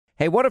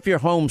Hey, what if your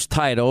home's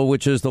title,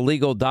 which is the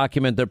legal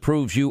document that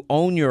proves you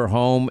own your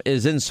home,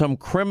 is in some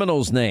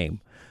criminal's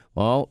name?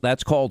 Well,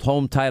 that's called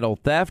home title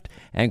theft,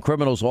 and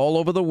criminals all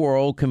over the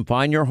world can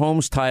find your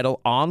home's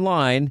title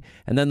online,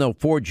 and then they'll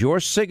forge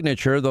your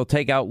signature. They'll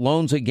take out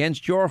loans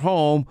against your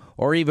home,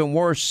 or even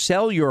worse,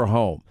 sell your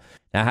home.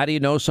 Now, how do you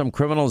know some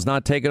criminal's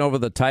not taking over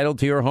the title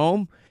to your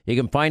home? You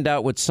can find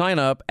out with sign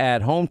up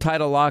at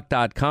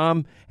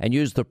HometitleLock.com and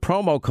use the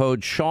promo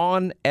code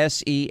Sean,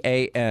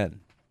 SEAN.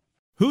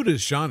 Who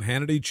does Sean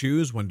Hannity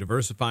choose when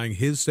diversifying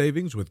his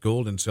savings with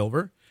gold and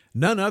silver?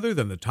 None other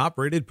than the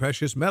top-rated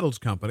precious metals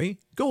company,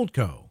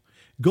 Goldco.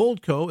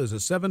 Goldco is a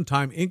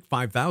 7-time Inc.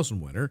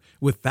 5000 winner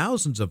with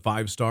thousands of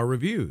 5-star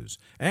reviews,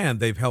 and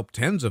they've helped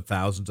tens of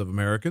thousands of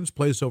Americans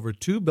place over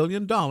 $2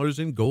 billion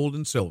in gold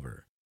and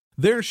silver.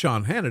 They're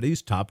Sean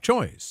Hannity's top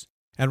choice.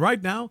 And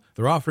right now,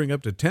 they're offering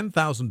up to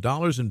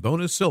 $10,000 in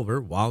bonus silver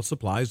while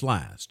supplies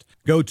last.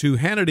 Go to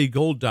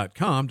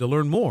HannityGold.com to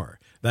learn more.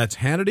 That's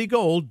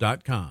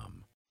HannityGold.com.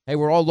 Hey,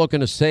 we're all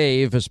looking to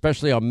save,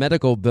 especially on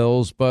medical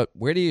bills, but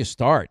where do you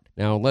start?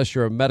 Now, unless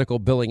you're a medical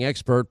billing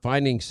expert,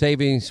 finding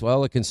savings,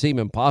 well, it can seem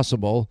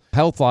impossible.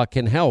 HealthLock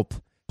can help.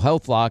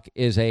 HealthLock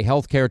is a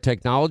healthcare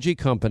technology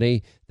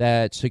company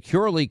that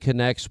securely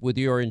connects with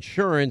your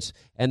insurance,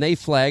 and they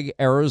flag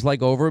errors like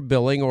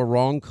overbilling or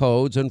wrong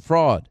codes and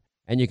fraud.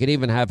 And you can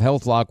even have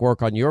HealthLock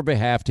work on your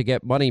behalf to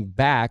get money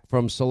back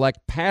from select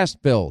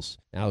past bills.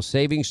 Now,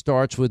 saving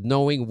starts with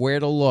knowing where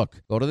to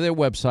look. Go to their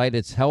website.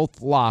 It's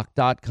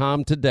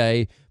healthlock.com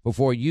today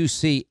before you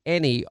see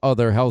any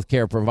other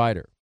healthcare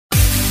provider.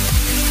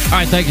 All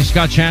right, thank you,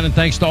 Scott Shannon.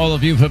 Thanks to all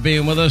of you for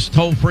being with us.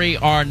 Toll free,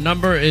 our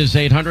number is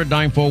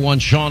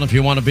 800-941-SEAN if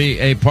you want to be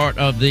a part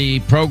of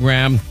the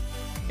program.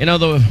 You know,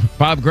 the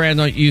Bob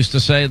Grant used to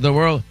say, the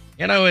world,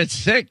 it's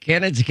sick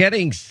and it's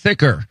getting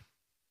sicker.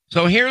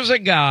 So here's a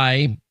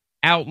guy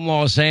out in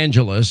Los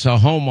Angeles, a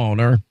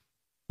homeowner,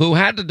 who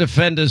had to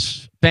defend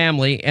his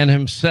family and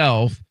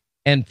himself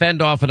and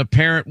fend off an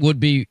apparent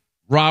would-be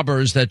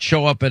robbers that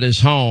show up at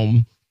his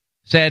home,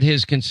 said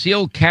his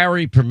concealed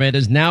carry permit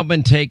has now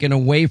been taken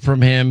away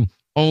from him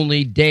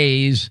only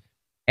days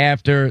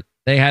after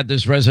they had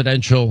this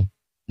residential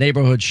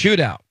neighborhood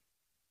shootout.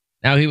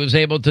 Now, he was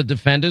able to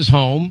defend his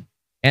home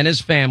and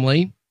his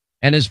family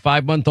and his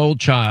 5-month-old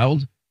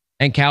child,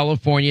 and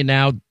California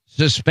now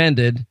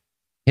suspended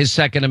his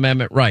Second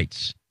Amendment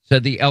rights,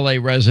 said the L.A.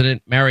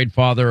 resident, married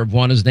father of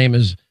one. His name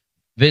is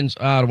Vince.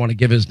 I don't want to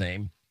give his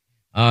name.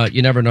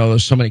 You never know.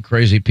 There's so many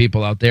crazy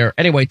people out there.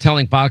 Anyway,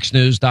 telling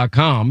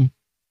FoxNews.com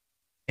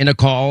in a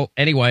call,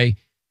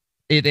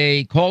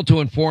 a call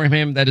to inform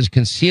him that his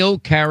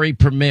concealed carry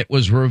permit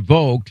was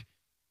revoked,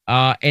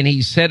 and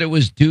he said it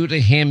was due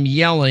to him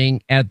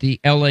yelling at the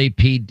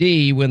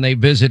LAPD when they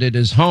visited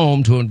his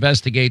home to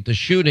investigate the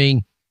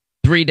shooting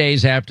 3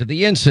 days after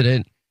the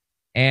incident.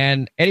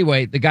 And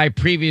anyway, the guy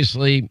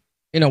previously,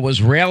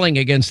 was railing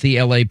against the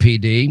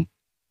LAPD.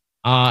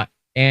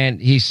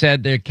 And he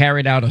said they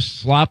carried out a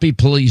sloppy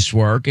police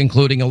work,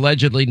 including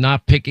allegedly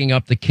not picking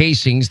up the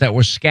casings that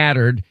were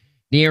scattered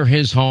near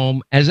his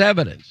home as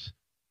evidence.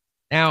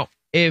 Now,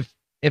 if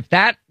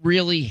that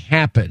really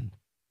happened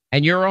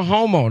and you're a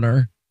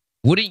homeowner,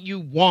 wouldn't you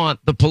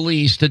want the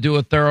police to do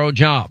a thorough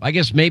job? I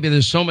guess maybe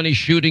there's so many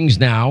shootings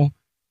now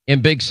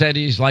in big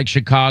cities like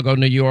Chicago,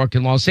 New York,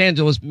 and Los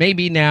Angeles.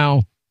 Maybe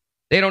now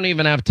they don't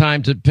even have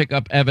time to pick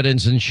up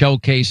evidence and shell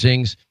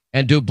casings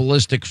and do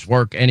ballistics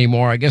work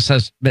anymore. I guess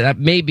that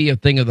may be a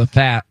thing of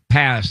the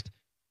past,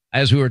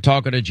 as we were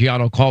talking to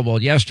Gianno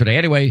Caldwell yesterday.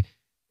 Anyway,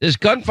 this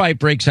gunfight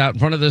breaks out in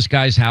front of this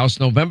guy's house,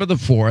 November the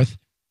 4th.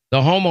 The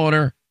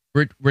homeowner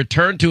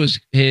returned to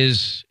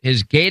his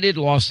gated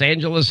Los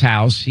Angeles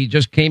house. He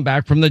just came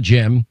back from the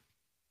gym.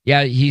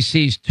 Yeah, he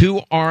sees 2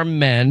 armed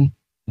men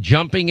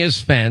jumping his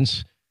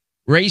fence,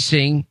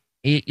 racing.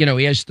 He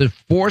has to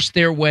force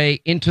their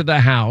way into the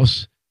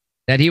house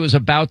that he was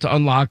about to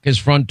unlock his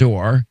front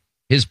door.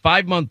 His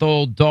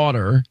 5-month-old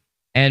daughter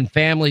and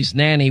family's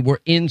nanny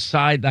were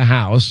inside the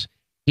house.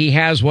 He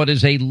has what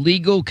is a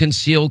legal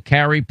concealed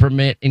carry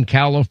permit in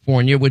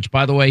California, which,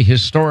 by the way,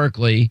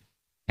 historically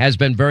has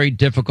been very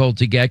difficult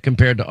to get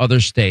compared to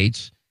other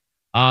states.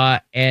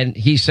 And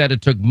he said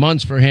it took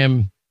months for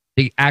him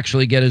to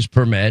actually get his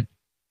permit.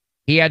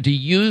 He had to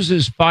use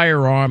his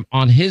firearm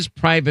on his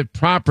private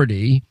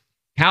property.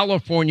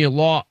 California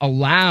law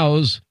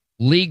allows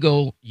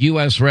legal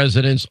U.S.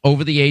 residents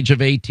over the age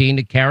of 18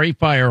 to carry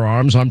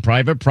firearms on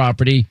private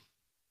property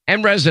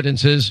and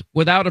residences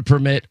without a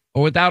permit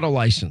or without a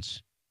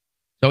license.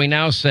 So he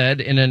now said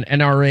in an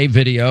NRA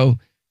video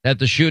that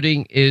the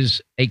shooting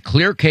is a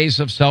clear case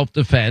of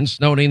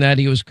self-defense, noting that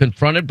he was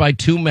confronted by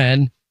 2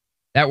 men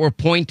that were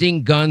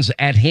pointing guns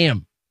at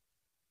him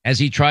as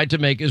he tried to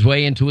make his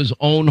way into his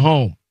own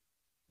home.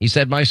 He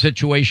said, "My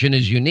situation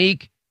is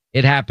unique.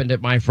 It happened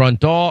at my front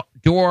door.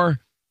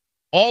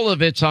 All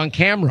of it's on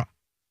camera."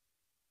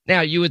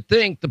 Now, you would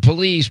think the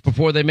police,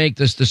 before they make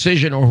this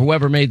decision, or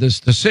whoever made this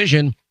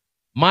decision,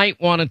 might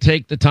want to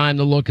take the time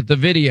to look at the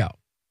video,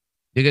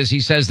 because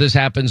he says this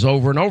happens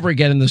over and over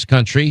again in this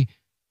country.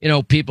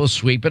 People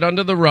sweep it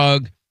under the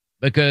rug.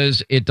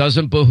 because it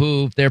doesn't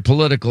behoove their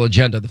political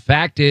agenda. The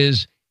fact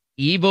is,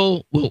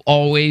 evil will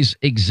always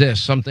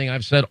exist, something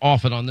I've said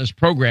often on this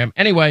program.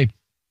 Anyway,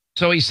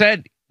 so he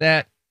said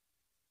that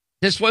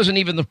this wasn't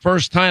even the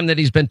first time that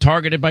he's been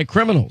targeted by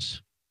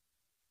criminals.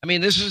 I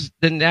mean, this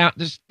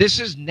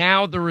is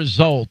now the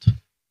result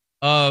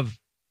of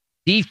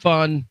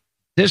defund,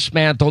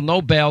 dismantle,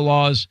 no bail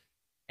laws.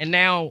 And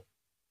now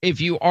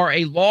if you are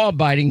a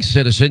law-abiding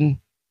citizen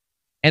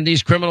and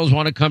these criminals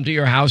want to come to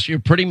your house, you're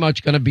pretty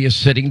much going to be a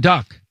sitting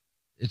duck.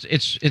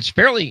 It's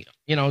fairly,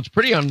 it's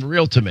pretty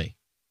unreal to me.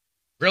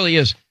 It really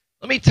is.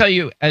 Let me tell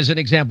you, as an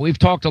example, we've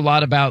talked a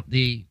lot about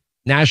the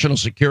national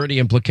security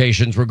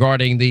implications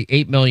regarding the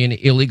 8 million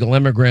illegal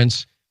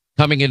immigrants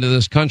coming into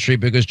this country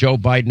because Joe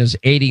Biden is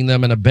aiding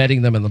them and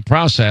abetting them in the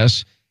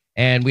process.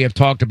 And we have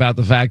talked about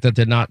the fact that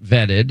they're not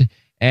vetted.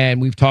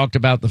 And we've talked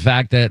about the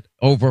fact that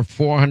over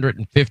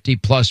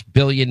 $450+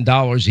 billion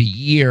a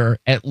year,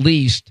 at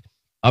least,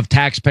 of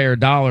taxpayer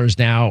dollars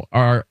now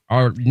are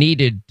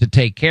needed to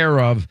take care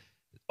of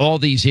all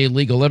these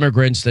illegal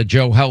immigrants that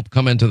Joe helped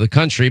come into the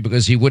country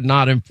because he would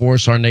not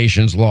enforce our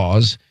nation's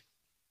laws.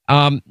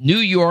 New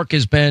York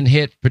has been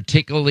hit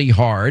particularly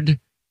hard.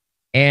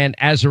 And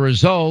as a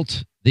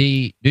result,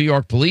 the New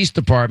York Police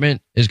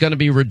Department is going to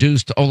be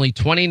reduced to only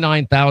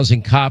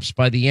 29,000 cops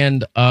by the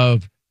end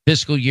of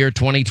fiscal year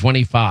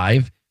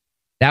 2025.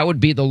 That would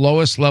be the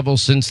lowest level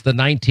since the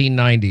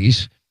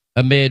 1990s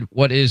amid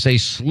what is a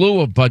slew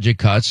of budget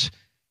cuts.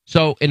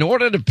 So in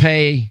order to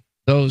pay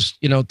those,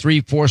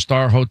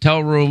 3-4-star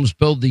hotel rooms,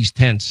 build these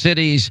tent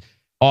cities,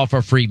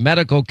 offer free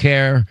medical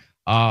care,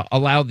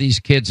 allow these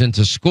kids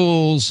into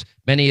schools.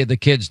 Many of the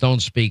kids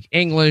don't speak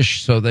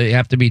English, so they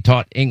have to be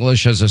taught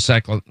English as a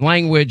second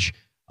language,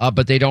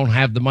 but they don't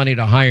have the money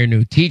to hire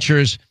new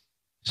teachers.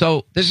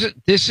 So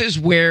this is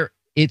where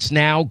it's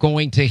now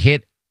going to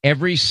hit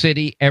every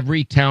city,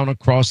 every town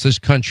across this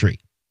country.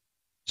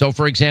 So,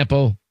 for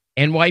example,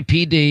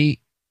 NYPD,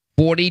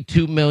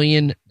 $42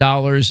 million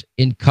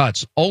in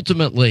cuts.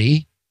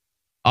 Ultimately,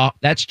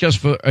 that's just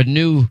for a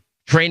new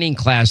training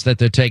class that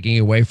they're taking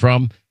away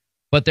from.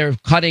 But they're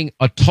cutting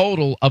a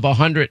total of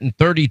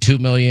 $132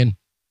 million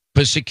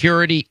for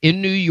security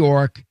in New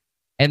York,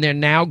 and they're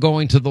now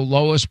going to the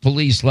lowest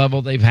police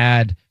level they've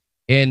had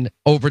in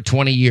over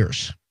 20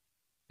 years.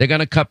 They're going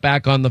to cut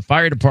back on the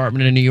fire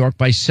department in New York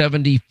by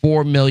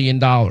 $74 million.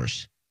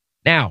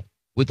 Now,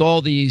 with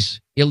all these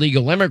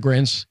illegal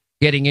immigrants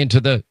getting into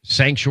the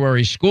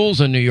sanctuary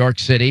schools in New York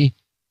City,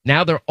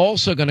 now they're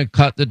also going to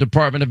cut the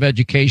Department of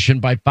Education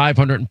by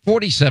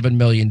 $547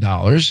 million.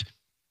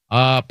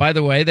 By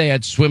the way, they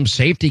had swim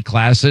safety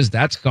classes.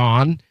 That's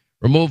gone.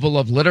 Removal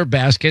of litter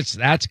baskets.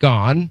 That's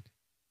gone.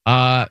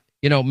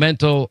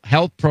 Mental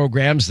health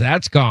programs.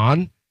 That's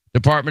gone.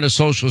 Department of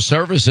Social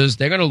Services.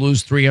 They're going to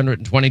lose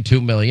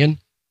 $322 million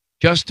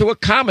just to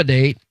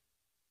accommodate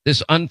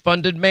this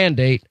unfunded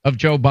mandate of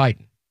Joe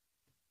Biden.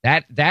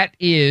 That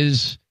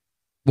is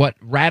what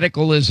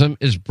radicalism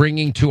is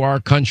bringing to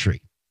our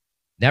country.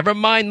 Never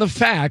mind the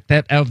fact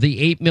that of the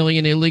 8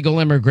 million illegal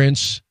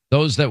immigrants,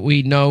 those that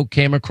we know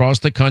came across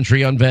the country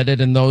unvetted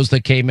and those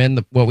that came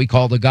in, what we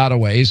call the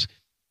gotaways,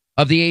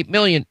 of the 8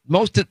 million,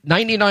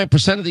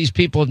 99% of these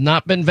people have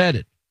not been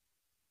vetted.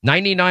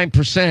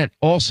 99%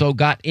 also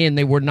got in.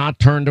 They were not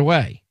turned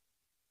away.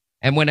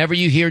 And whenever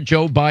you hear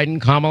Joe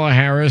Biden, Kamala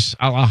Harris,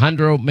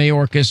 Alejandro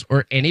Mayorkas,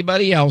 or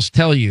anybody else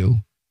tell you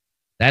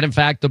that, in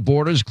fact, the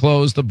border's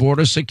closed, the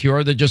border's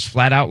secure, they're just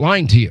flat out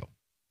lying to you.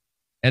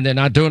 And they're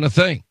not doing a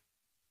thing.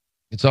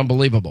 It's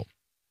unbelievable.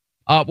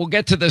 We'll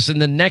get to this in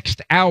the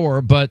next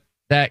hour, but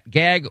that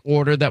gag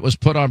order that was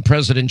put on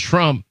President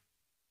Trump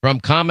from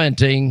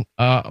commenting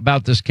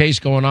about this case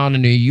going on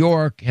in New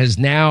York has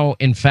now,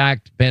 in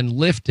fact, been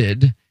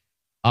lifted.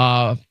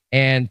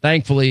 And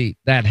thankfully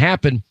that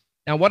happened.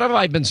 Now, what have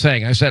I been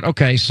saying? I said,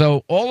 okay,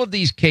 so all of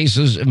these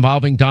cases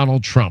involving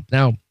Donald Trump.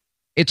 Now,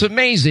 it's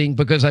amazing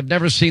because I've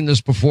never seen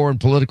this before in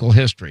political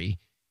history.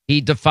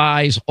 He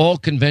defies all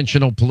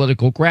conventional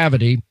political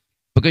gravity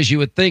because you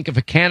would think if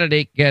a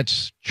candidate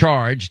gets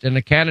charged and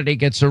a candidate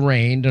gets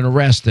arraigned and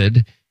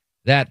arrested,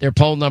 that their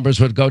poll numbers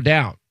would go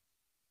down.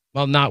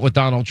 Well, not with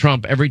Donald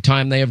Trump. Every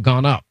time they have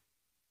gone up,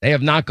 they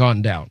have not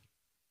gone down.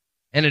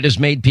 And it has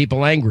made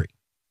people angry.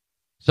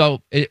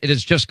 So it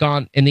has just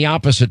gone in the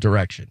opposite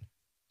direction.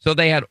 So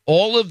they had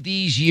all of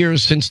these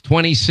years since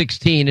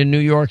 2016 in New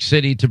York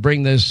City to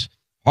bring this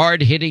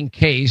hard-hitting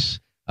case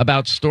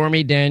about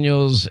Stormy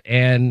Daniels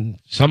and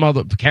some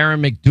other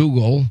Karen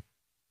McDougal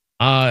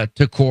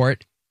to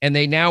court. And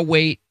they now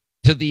wait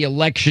to the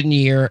election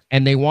year,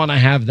 and they want to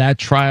have that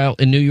trial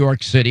in New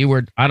York City,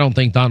 where I don't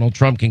think Donald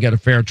Trump can get a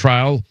fair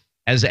trial,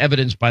 as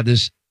evidenced by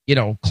this,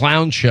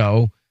 clown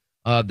show.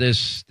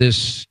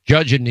 This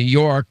judge in New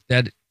York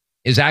that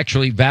is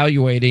actually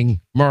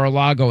valuating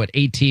Mar-a-Lago at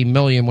 18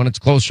 million when it's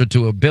closer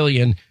to $1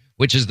 billion,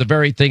 which is the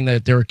very thing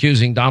that they're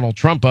accusing Donald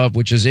Trump of,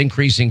 which is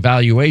increasing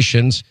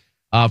valuations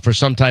for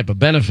some type of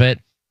benefit.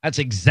 That's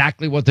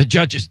exactly what the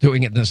judge is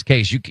doing in this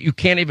case. You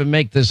can't even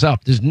make this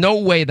up. There's no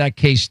way that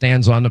case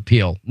stands on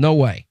appeal. No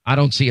way. I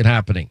don't see it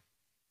happening.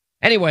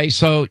 Anyway,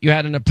 so you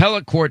had an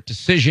appellate court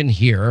decision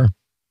here.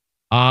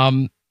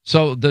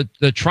 So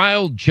the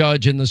trial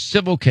judge in the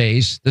civil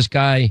case, this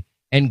guy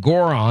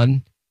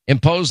Engoron,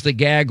 imposed the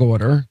gag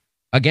order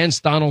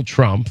against Donald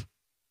Trump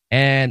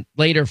and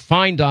later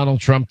fined Donald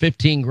Trump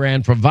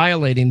 $15,000 for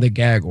violating the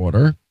gag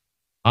order.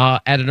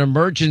 At an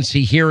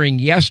emergency hearing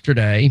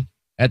yesterday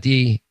at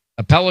the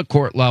appellate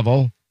court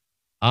level,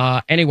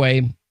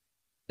 anyway,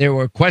 there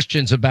were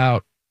questions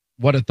about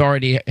what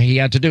authority he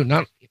had to do.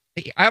 Now,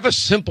 I have a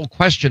simple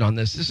question on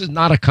this. This is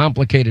not a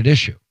complicated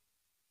issue.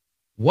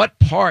 What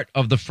part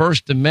of the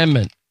First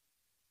Amendment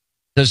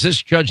does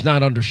this judge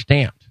not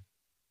understand?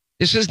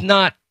 This is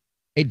not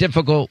a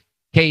difficult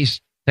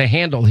case to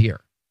handle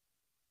here.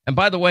 And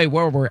by the way,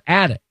 where we're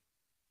at it,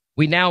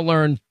 we now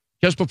learned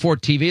just before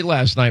TV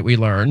last night, we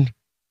learned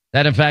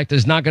that, in fact,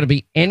 there's not going to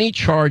be any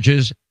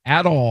charges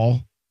at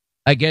all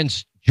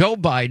against Joe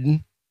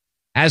Biden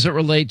as it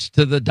relates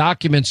to the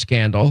document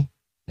scandal.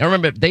 Now,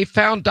 remember, they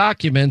found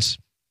documents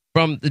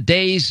from the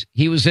days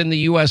he was in the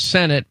U.S.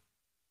 Senate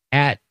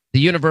at the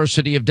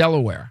University of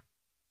Delaware.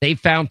 They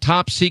found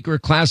top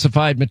secret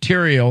classified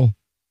material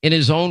in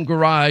his own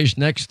garage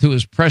next to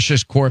his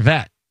precious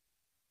Corvette.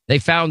 They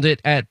found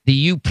it at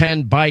the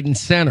UPenn Biden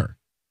Center.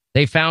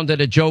 They found it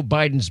at Joe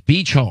Biden's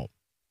beach home.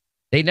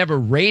 They never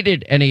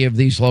raided any of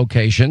these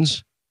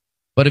locations.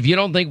 But if you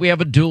don't think we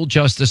have a dual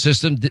justice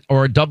system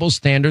or a double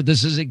standard,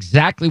 this is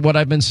exactly what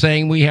I've been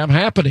saying we have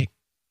happening.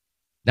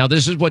 Now,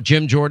 this is what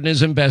Jim Jordan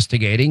is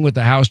investigating with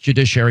the House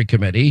Judiciary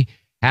Committee.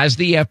 Has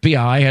the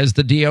FBI, has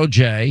the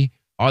DOJ,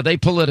 are they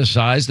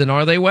politicized and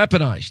are they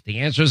weaponized? The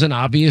answer is an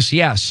obvious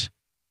yes.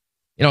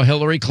 You know,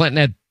 Hillary Clinton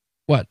had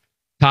what?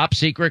 Top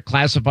secret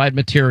classified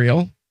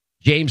material.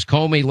 James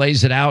Comey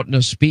lays it out in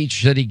a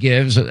speech that he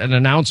gives, an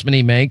announcement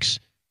he makes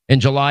in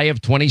July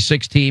of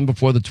 2016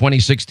 before the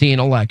 2016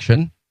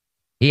 election.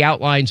 He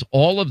outlines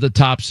all of the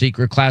top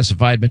secret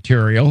classified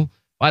material.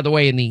 By the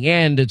way, in the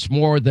end, it's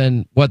more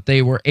than what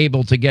they were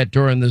able to get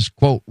during this,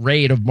 quote,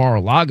 raid of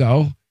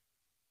Mar-a-Lago.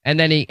 And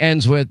then he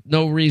ends with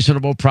no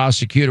reasonable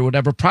prosecutor would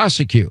ever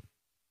prosecute.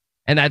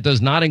 And that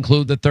does not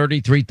include the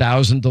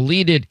 33,000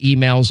 deleted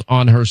emails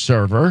on her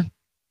server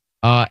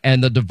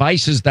and the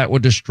devices that were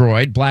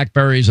destroyed,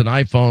 BlackBerries and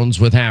iPhones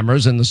with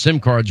hammers and the SIM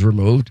cards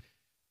removed.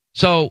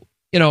 So,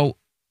 you know,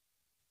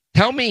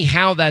 tell me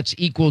how that's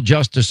equal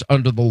justice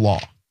under the law.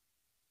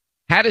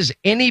 How does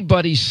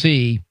anybody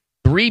see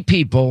three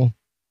people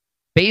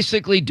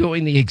basically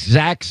doing the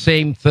exact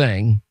same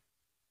thing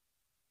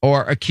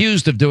or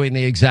accused of doing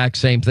the exact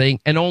same thing,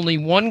 and only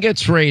one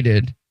gets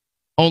raided,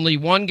 only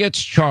one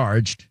gets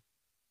charged,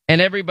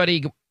 and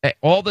everybody,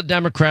 all the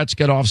Democrats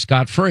get off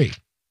scot-free?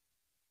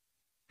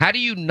 How do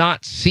you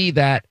not see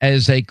that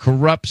as a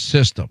corrupt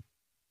system?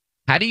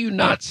 How do you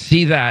not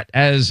see that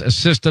as a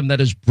system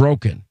that is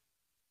broken?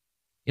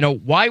 You know,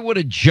 why would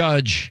a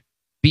judge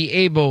be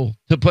able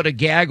to put a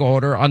gag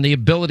order on the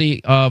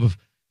ability of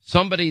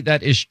somebody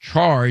that is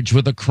charged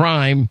with a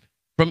crime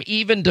from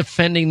even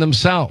defending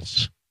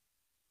themselves?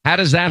 How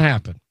does that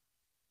happen?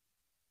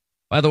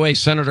 By the way,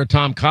 Senator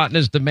Tom Cotton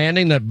is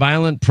demanding that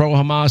violent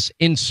pro-Hamas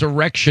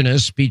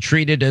insurrectionists be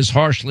treated as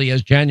harshly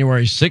as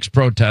January 6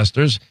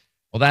 protesters.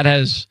 Well, that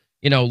has,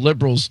 you know,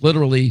 liberals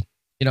literally,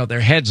 you know, their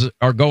heads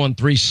are going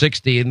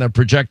 360 and they're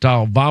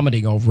projectile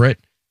vomiting over it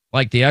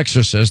like The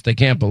Exorcist. They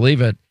can't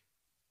believe it.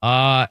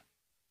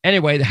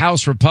 Anyway, the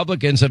House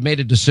Republicans have made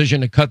a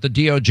decision to cut the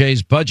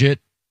DOJ's budget,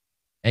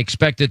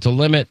 expected to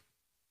limit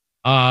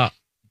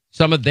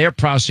some of their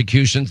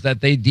prosecutions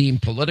that they deem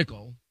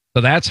political.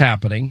 So that's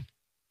happening.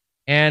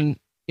 And,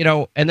 you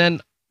know, and then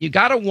you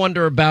got to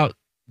wonder about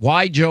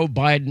why Joe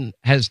Biden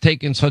has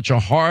taken such a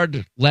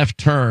hard left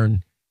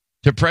turn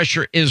to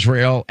pressure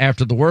Israel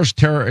after the worst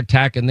terror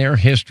attack in their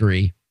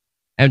history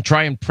and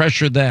try and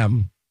pressure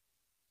them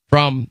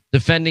from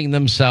defending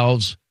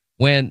themselves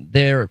when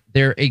their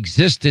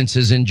existence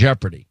is in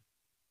jeopardy.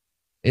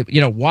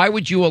 You know, why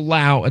would you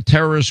allow a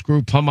terrorist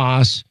group,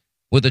 Hamas,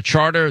 with a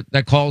charter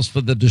that calls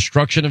for the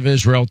destruction of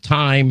Israel,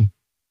 time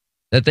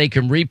that they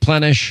can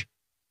replenish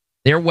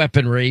their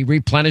weaponry,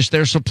 replenish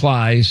their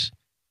supplies,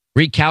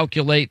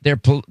 recalculate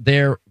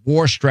their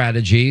war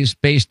strategies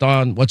based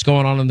on what's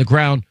going on the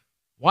ground?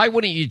 Why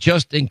wouldn't you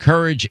just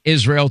encourage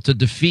Israel to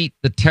defeat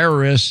the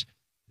terrorists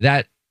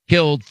that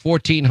killed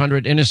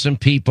 1,400 innocent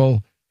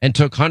people and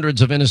took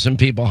hundreds of innocent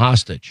people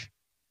hostage?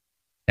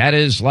 That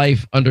is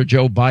life under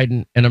Joe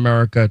Biden in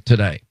America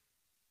today.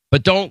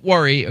 But don't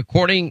worry,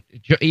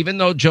 even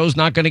though Joe's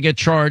not going to get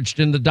charged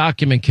in the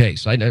document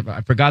case,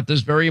 I forgot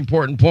this very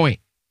important point.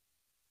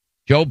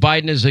 Joe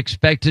Biden is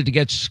expected to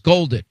get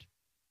scolded.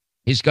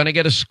 He's going to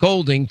get a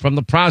scolding from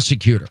the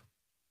prosecutor.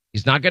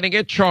 He's not going to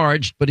get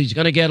charged, but he's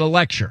going to get a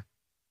lecture.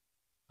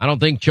 I don't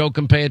think Joe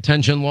can pay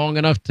attention long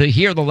enough to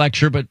hear the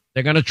lecture, but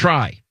they're going to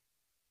try.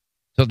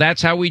 So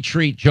that's how we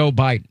treat Joe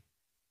Biden.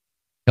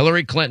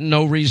 Hillary Clinton,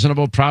 no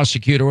reasonable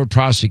prosecutor would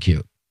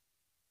prosecute.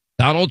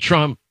 Donald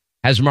Trump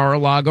has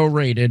Mar-a-Lago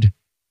raided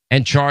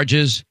and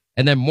charges,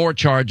 and then more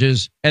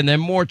charges, and then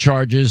more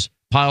charges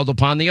piled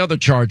upon the other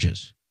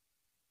charges.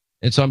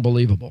 It's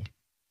unbelievable.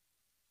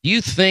 Do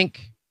you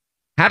think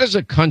How does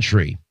a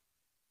country,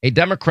 a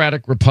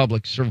democratic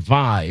republic,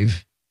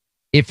 survive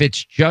if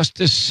its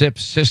justice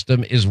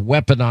system is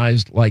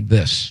weaponized like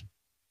this?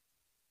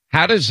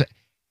 How does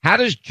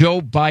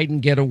Joe Biden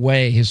get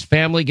away, his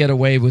family get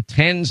away with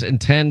tens and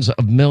tens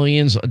of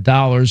millions of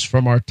dollars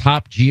from our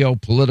top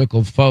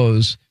geopolitical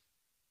foes,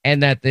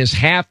 and that there's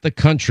half the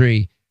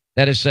country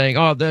that is saying,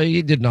 oh,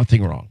 he did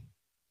nothing wrong?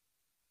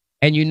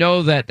 And you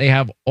know that they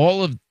have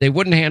all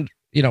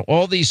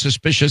these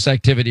suspicious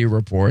activity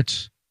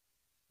reports.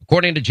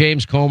 According to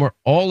James Comer,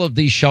 all of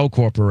these shell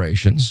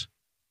corporations,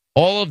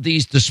 all of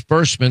these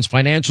disbursements,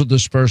 financial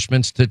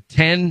disbursements to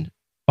 10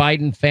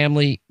 Biden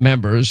family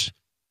members,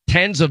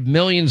 tens of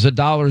millions of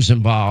dollars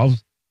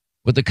involved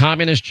with the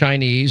communist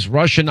Chinese,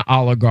 Russian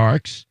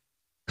oligarchs,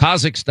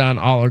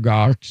 Kazakhstan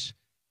oligarchs,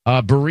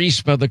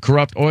 Burisma, the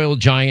corrupt oil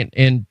giant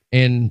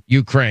in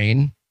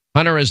Ukraine.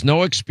 Hunter has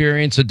no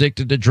experience,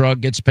 addicted to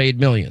drug, gets paid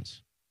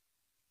millions.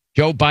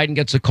 Joe Biden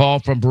gets a call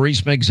from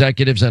Burisma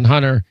executives and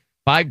Hunter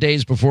 5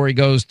 days before he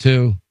goes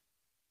to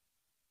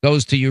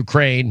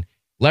Ukraine,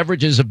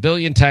 leverages $1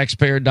 billion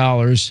taxpayer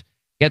dollars,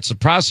 gets the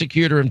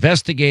prosecutor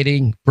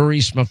investigating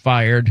Burisma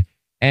fired,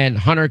 and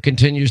Hunter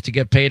continues to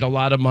get paid a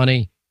lot of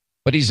money,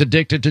 but he's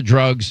addicted to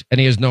drugs and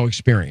he has no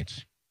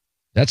experience.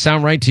 That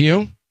sound right to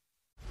you?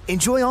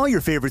 Enjoy all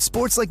your favorite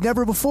sports like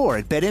never before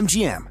at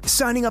BetMGM.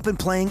 Signing up and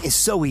playing is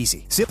so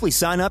easy. Simply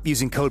sign up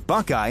using code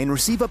Buckeye and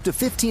receive up to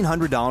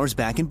 $1,500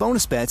 back in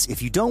bonus bets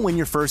if you don't win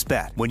your first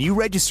bet. When you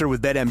register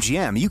with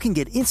BetMGM, you can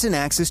get instant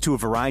access to a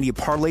variety of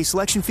parlay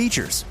selection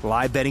features,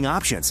 live betting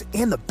options,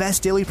 and the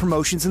best daily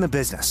promotions in the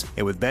business.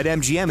 And with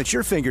BetMGM at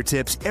your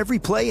fingertips, every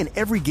play and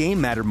every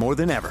game matter more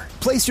than ever.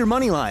 Place your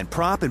moneyline,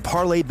 prop, and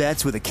parlay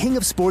bets with the king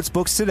of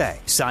sportsbooks today.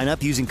 Sign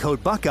up using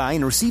code Buckeye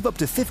and receive up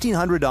to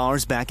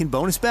 $1,500 back in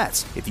bonus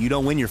bets if you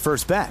don't win your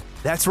first bet.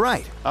 That's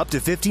right, up to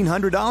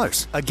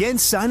 $1,500. Again,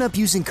 sign up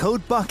using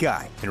code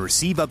Buckeye and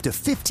receive up to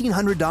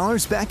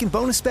 $1,500 back in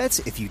bonus bets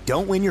if you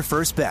don't win your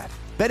first bet.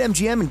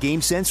 BetMGM and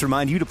GameSense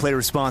remind you to play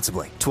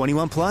responsibly.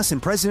 21 plus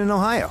and present in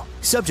Ohio.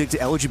 Subject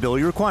to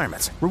eligibility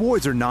requirements.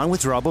 Rewards are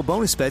non-withdrawable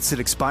bonus bets that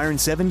expire in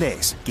 7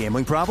 days.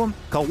 Gambling problem?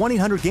 Call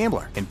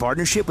 1-800-GAMBLER in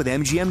partnership with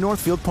MGM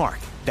Northfield Park.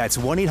 That's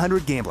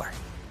 1-800-GAMBLER.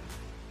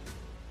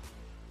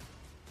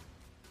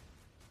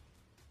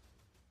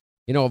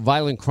 You know, a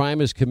violent crime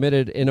is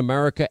committed in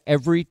America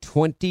every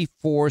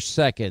 24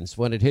 seconds.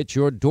 When it hits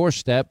your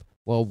doorstep,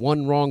 well,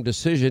 one wrong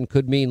decision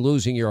could mean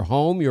losing your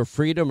home, your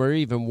freedom, or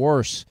even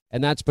worse.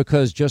 And that's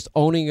because just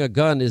owning a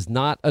gun is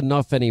not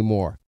enough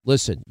anymore.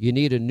 Listen, you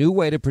need a new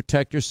way to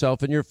protect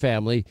yourself and your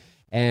family.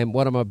 And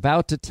what I'm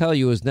about to tell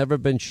you has never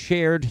been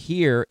shared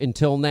here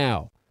until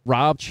now.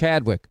 Rob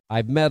Chadwick,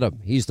 I've met him.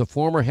 He's the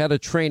former head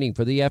of training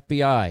for the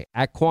FBI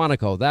at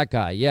Quantico, that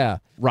guy, yeah.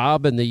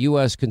 Rob and the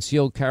U.S.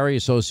 Concealed Carry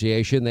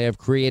Association, they have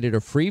created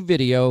a free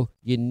video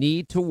you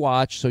need to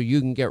watch so you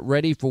can get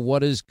ready for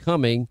what is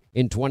coming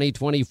in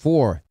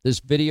 2024. This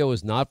video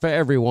is not for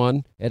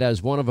everyone. It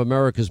has one of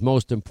America's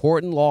most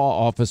important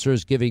law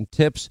officers giving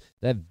tips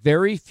that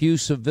very few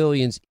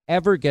civilians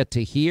ever get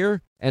to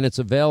hear, and it's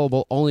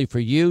available only for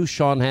you,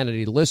 Sean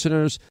Hannity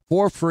listeners,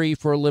 for free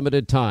for a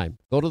limited time.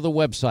 Go to the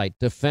website,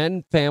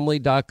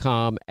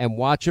 defendfamily.com, and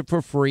watch it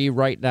for free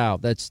right now.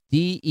 That's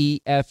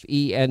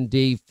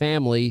DEFEND,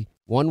 family,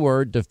 one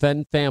word,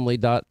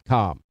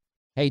 defendfamily.com.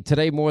 Hey,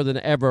 today more than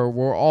ever,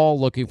 we're all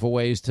looking for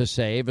ways to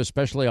save,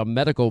 especially on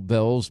medical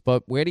bills,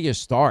 but where do you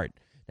start?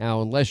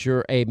 Now, unless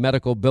you're a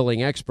medical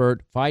billing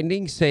expert,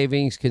 finding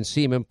savings can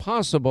seem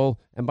impossible.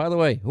 And by the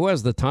way, who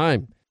has the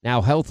time?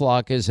 Now,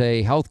 HealthLock is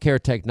a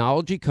healthcare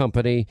technology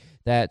company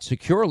that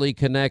securely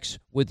connects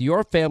with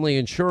your family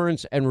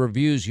insurance and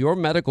reviews your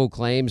medical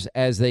claims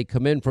as they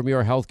come in from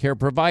your healthcare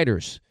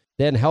providers.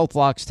 Then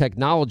HealthLock's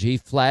technology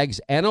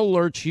flags and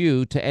alerts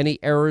you to any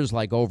errors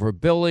like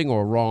overbilling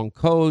or wrong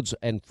codes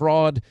and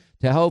fraud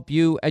to help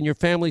you and your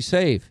family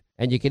save.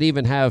 And you can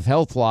even have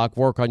HealthLock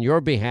work on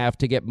your behalf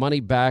to get money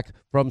back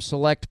from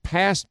select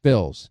past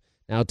bills.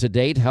 Now, to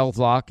date,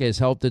 HealthLock has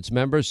helped its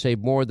members save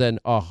more than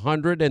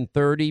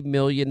 $130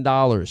 million.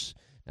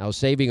 Now,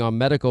 saving on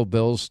medical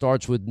bills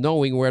starts with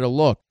knowing where to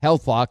look.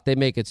 HealthLock, they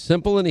make it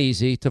simple and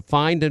easy to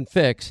find and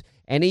fix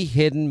any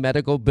hidden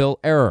medical bill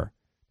error.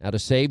 Now, to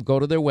save, go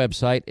to their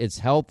website. It's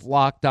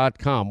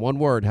healthlock.com. One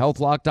word,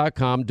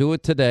 healthlock.com. Do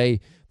it today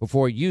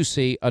before you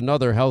see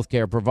another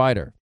healthcare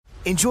provider.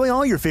 Enjoy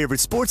all your favorite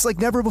sports like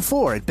never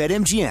before at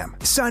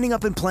BetMGM. Signing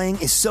up and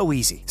playing is so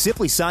easy.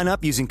 Simply sign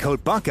up using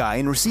code Buckeye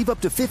and receive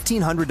up to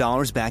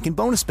 $1,500 back in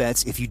bonus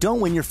bets if you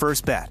don't win your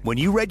first bet. When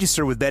you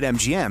register with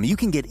BetMGM, you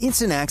can get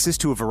instant access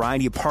to a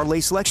variety of parlay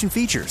selection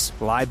features,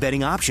 live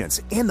betting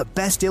options, and the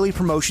best daily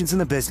promotions in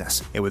the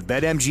business. And with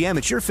BetMGM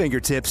at your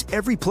fingertips,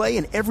 every play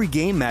and every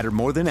game matter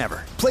more than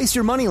ever. Place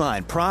your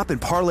moneyline, prop,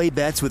 and parlay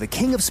bets with the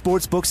king of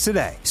sportsbooks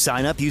today.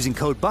 Sign up using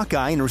code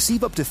Buckeye and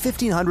receive up to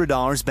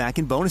 $1,500 back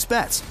in bonus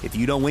bets if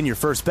you don't win your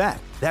first bet.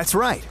 That's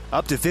right,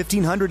 up to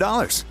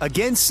 $1,500.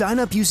 Again, sign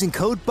up using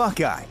code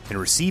Buckeye and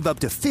receive up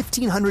to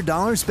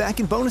 $1,500 back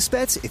in bonus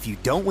bets if you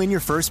don't win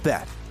your first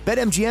bet.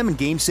 BetMGM and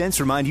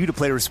GameSense remind you to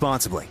play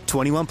responsibly.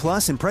 21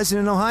 plus and present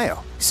in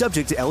Ohio.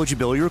 Subject to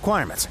eligibility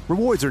requirements.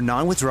 Rewards are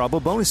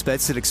non-withdrawable bonus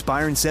bets that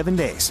expire in 7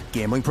 days.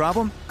 Gambling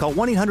problem? Call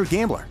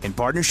 1-800-GAMBLER in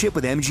partnership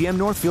with MGM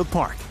Northfield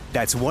Park.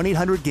 That's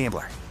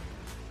 1-800-GAMBLER.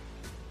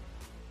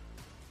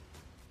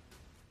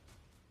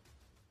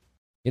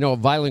 You know, a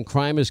violent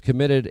crime is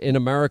committed in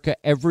America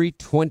every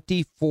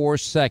 24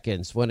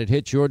 seconds. When it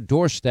hits your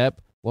doorstep,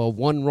 well,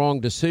 one wrong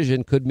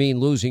decision could mean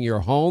losing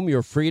your home,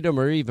 your freedom,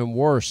 or even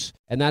worse.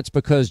 And that's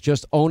because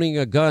just owning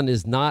a gun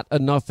is not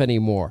enough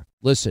anymore.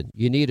 Listen,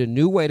 you need a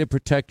new way to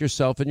protect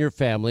yourself and your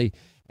family.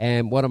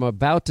 And what I'm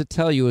about to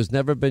tell you has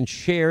never been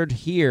shared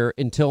here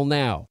until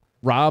now.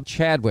 Rob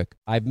Chadwick,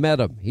 I've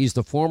met him. He's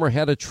the former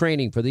head of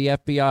training for the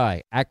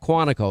FBI at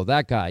Quantico,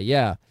 that guy,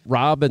 yeah.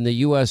 Rob and the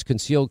U.S.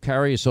 Concealed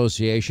Carry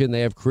Association,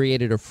 they have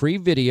created a free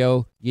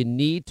video you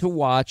need to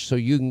watch so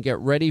you can get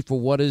ready for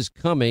what is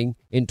coming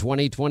in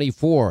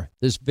 2024.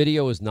 This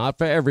video is not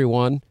for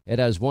everyone. It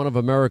has one of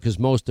America's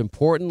most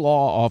important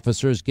law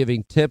officers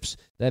giving tips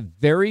that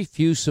very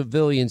few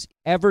civilians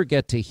ever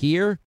get to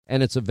hear,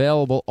 and it's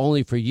available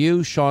only for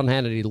you, Sean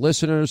Hannity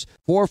listeners,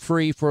 for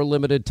free for a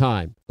limited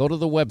time. Go to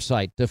the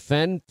website,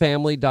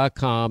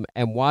 defendfamily.com,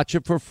 and watch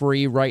it for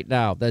free right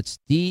now. That's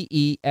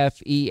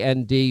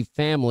DEFEND,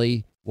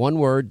 family, one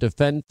word,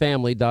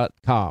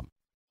 defendfamily.com.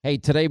 Hey,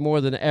 today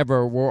more than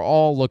ever, we're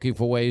all looking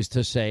for ways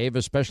to save,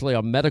 especially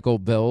on medical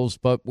bills,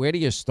 but where do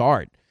you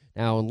start?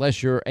 Now,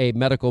 unless you're a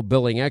medical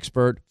billing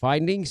expert,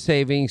 finding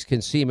savings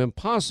can seem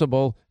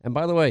impossible. And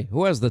by the way,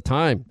 who has the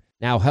time?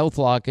 Now,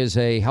 HealthLock is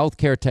a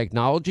healthcare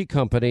technology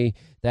company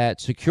that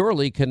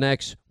securely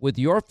connects with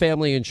your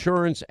family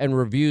insurance and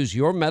reviews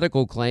your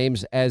medical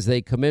claims as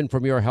they come in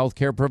from your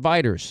healthcare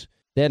providers.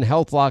 Then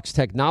HealthLock's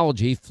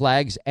technology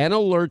flags and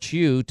alerts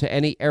you to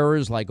any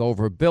errors like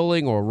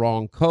overbilling or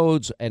wrong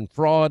codes and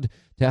fraud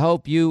to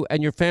help you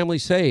and your family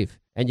save.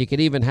 And you can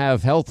even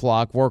have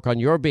HealthLock work on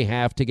your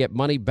behalf to get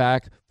money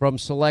back from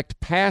select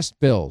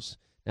past bills.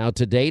 Now,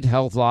 to date,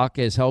 HealthLock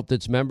has helped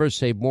its members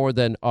save more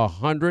than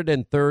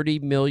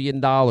 $130 million.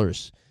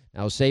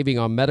 Now, saving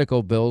on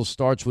medical bills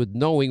starts with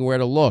knowing where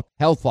to look.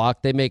 HealthLock,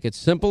 they make it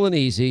simple and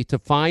easy to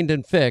find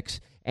and fix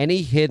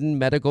any hidden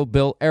medical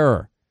bill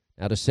error.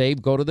 Now, to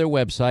save, go to their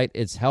website.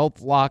 It's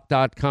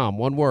healthlock.com.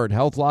 One word,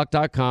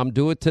 healthlock.com.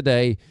 Do it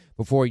today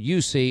before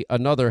you see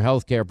another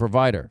healthcare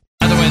provider.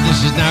 By the way,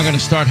 this is now going to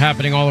start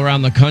happening all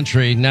around the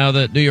country now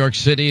that New York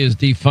City is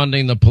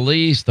defunding the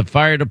police, the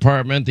fire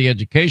department, the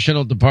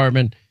educational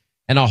department,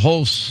 and a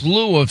whole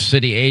slew of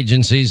city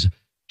agencies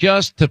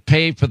just to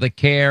pay for the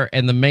care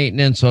and the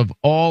maintenance of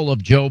all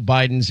of Joe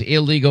Biden's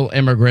illegal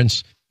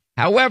immigrants.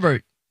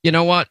 However, you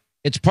know what?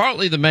 It's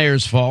partly the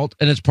mayor's fault,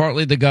 and it's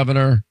partly the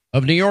governor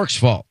of New York's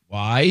fault.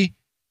 Why?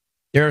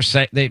 They're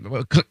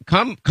saying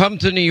come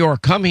to New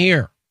York, come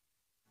here.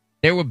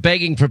 They were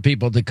begging for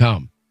people to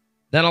come.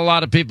 Then a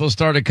lot of people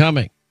started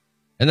coming.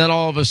 And then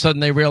all of a sudden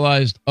they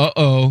realized,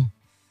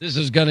 this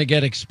is going to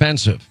get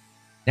expensive.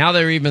 Now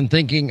they're even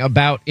thinking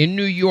about in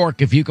New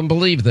York, if you can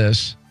believe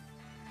this,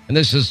 and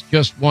this is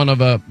just one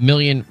of a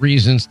million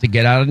reasons to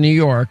get out of New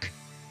York,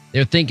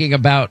 they're thinking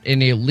about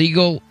an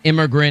illegal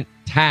immigrant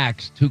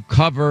tax to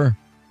cover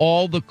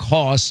all the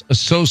costs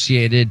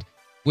associated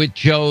with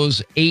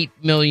Joe's 8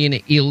 million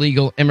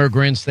illegal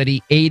immigrants that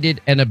he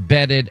aided and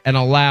abetted and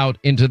allowed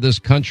into this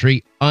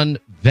country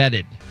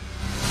unvetted.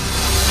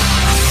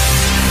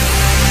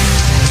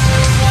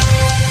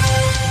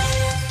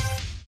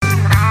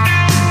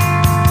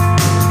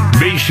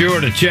 Be sure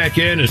to check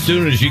in as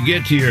soon as you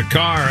get to your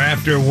car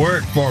after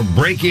work for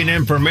breaking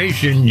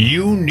information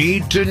you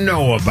need to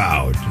know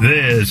about.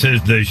 This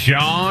is the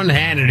Sean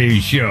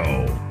Hannity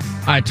Show.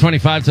 All right,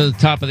 25 to the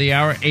top of the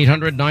hour,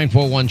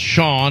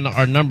 800-941-SEAN,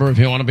 our number if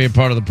you want to be a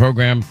part of the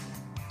program.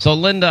 So,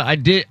 Linda,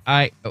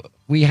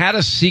 we had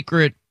a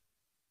secret,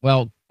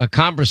 a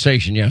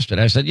conversation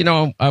yesterday. I said,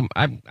 I'm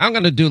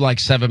going to do like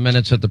 7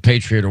 minutes at the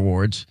Patriot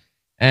Awards,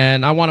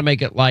 and I want to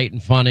make it light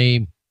and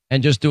funny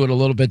and just do it a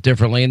little bit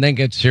differently and then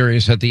get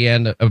serious at the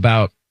end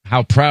about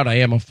how proud I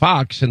am of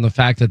Fox and the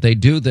fact that they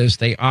do this.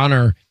 They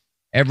honor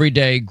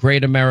everyday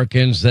great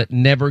Americans that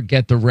never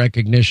get the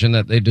recognition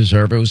that they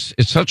deserve.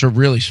 It's such a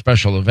really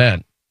special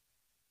event.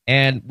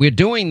 And we're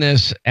doing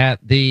this at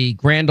the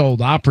Grand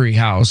Ole Opry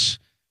House.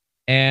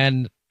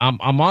 And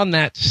I'm on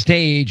that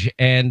stage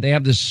and they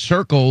have this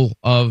circle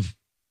of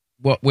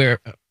where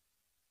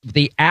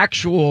the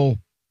actual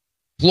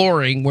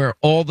flooring where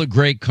all the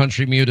great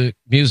country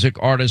music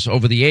artists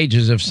over the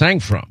ages have sang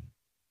from.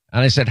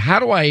 And I said, how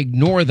do I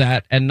ignore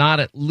that and not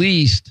at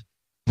least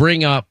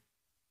bring up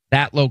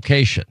that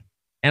location?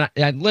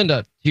 And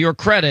Linda, to your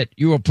credit,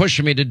 you were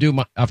pushing me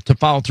to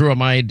follow through on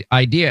my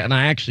idea, and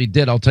I actually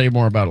did. I'll tell you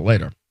more about it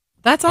later.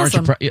 That's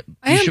awesome. You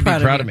should be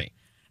proud of me.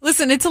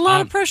 Listen, it's a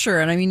lot of pressure,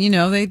 and I mean,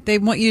 they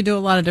want you to do a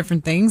lot of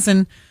different things,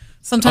 and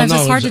sometimes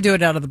it's hard to do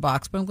it out of the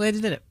box. But I'm glad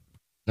you did it.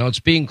 No,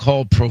 it's being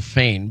called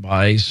profane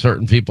by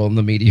certain people in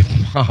the media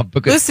mob.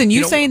 Because, listen,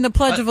 you saying the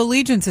Pledge of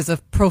Allegiance is a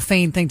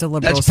profane thing to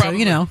liberals,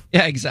 probably, so.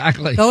 Yeah,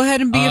 exactly. Go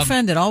ahead and be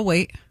offended. I'll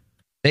wait.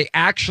 They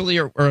actually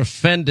are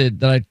offended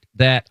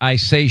that I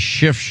say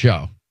shift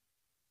show.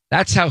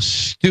 That's how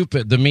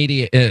stupid the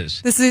media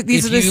is.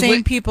 These are the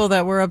same people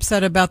that were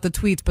upset about the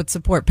tweets but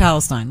support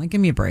Palestine. Like,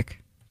 give me a break.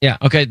 Yeah,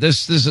 okay.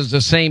 This is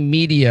the same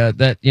media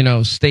that,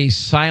 stays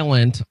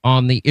silent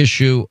on the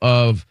issue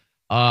of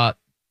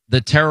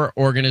the terror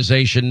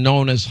organization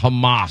known as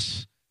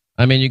Hamas.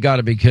 I mean, you got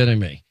to be kidding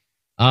me.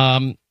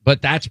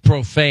 But that's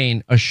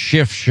profane, a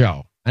Schiff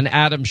show, an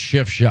Adam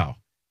Schiff show.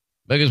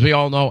 Because we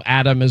all know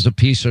Adam is a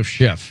piece of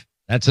Schiff.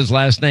 That's his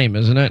last name,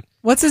 isn't it?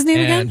 What's his name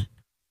again?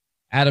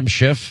 Adam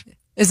Schiff.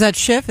 Is that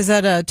Schiff? Is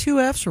that 2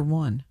 F's or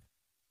 1?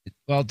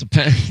 Well, it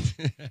depends.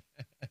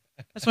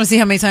 I just want to see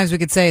how many times we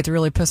could say it to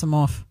really piss him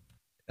off.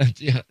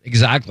 Yeah,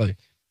 exactly.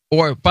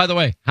 Or, by the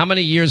way, how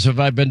many years have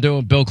I been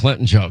doing Bill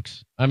Clinton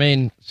jokes? I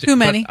mean, too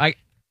many.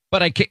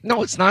 But I can't,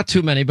 no, it's not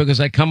too many because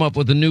I come up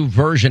with a new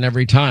version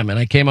every time, and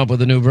I came up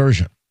with a new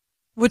version.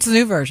 What's the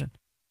new version?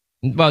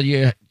 Well,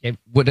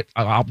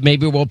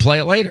 maybe we'll play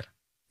it later.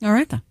 All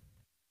right, then.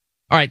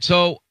 All right,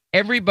 so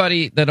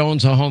everybody that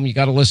owns a home, you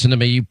got to listen to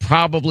me. You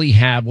probably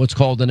have what's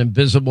called an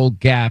invisible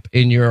gap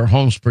in your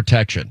home's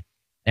protection.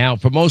 Now,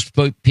 for most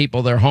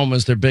people, their home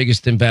is their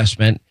biggest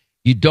investment.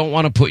 You don't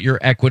want to put your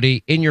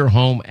equity in your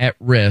home at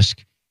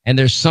risk. And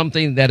there's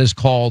something that is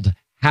called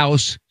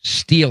house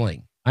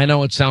stealing. I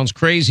know it sounds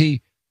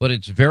crazy, but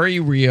it's very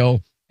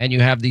real. And you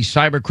have these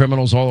cyber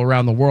criminals all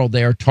around the world.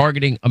 They are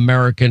targeting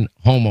American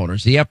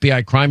homeowners. The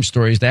FBI crime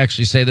stories, they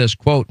actually say this,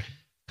 quote,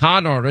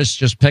 con artists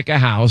just pick a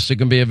house. It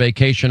can be a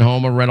vacation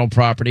home, a rental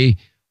property,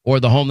 or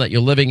the home that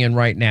you're living in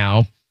right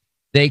now.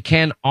 They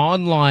can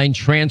online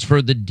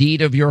transfer the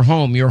deed of your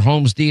home. Your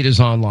home's deed is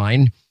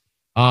online.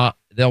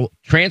 They'll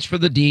transfer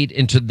the deed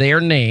into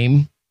their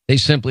name. They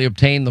simply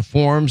obtain the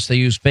forms. They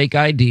use fake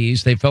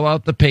IDs. They fill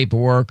out the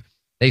paperwork.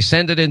 They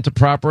send it into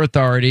proper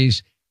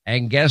authorities.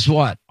 And guess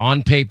what?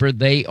 On paper,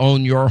 they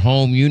own your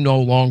home. You no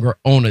longer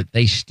own it.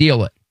 They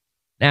steal it.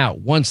 Now,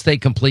 once they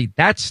complete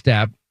that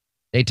step,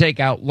 they take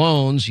out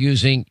loans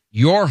using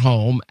your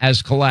home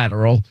as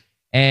collateral.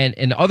 And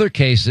in other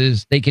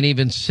cases, they can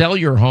even sell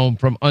your home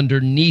from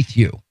underneath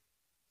you.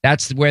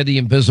 That's where the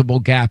invisible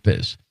gap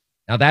is.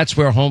 Now, that's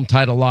where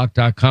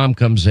HomeTitleLock.com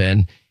comes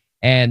in,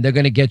 and they're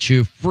going to get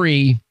you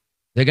free.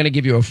 They're going to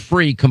give you a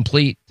free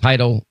complete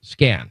title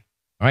scan.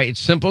 All right, it's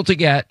simple to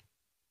get.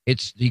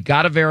 You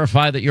got to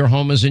verify that your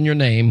home is in your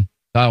name.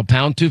 Dial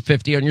pound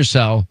 250 on your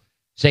cell.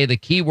 Say the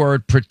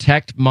keyword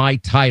 "protect my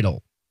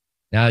title."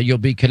 Now, you'll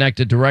be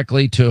connected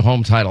directly to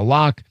Home Title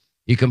Lock.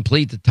 You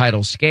complete the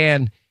title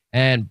scan.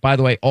 And by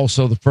the way,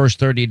 also the first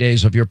 30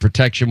 days of your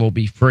protection will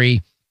be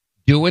free.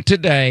 Do it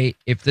today.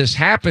 If this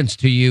happens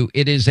to you,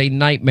 it is a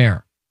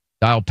nightmare.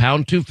 Dial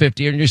pound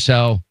 250 on your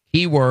cell.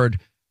 Keyword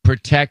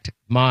 "protect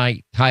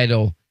my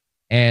title."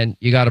 And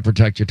you got to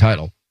protect your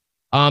title.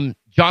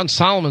 John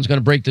Solomon's going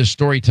to break this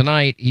story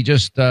tonight. He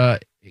just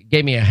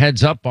gave me a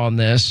heads up on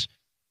this.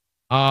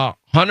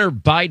 Hunter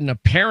Biden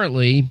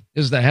apparently,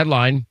 this is the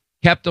headline,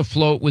 kept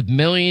afloat with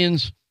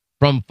millions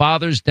from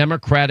father's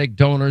Democratic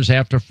donors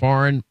after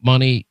foreign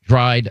money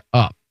dried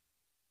up.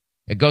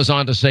 It goes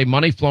on to say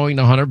money flowing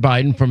to Hunter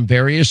Biden from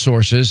various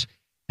sources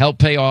helped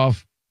pay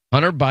off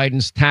Hunter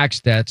Biden's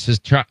tax debts, his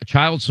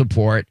child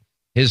support,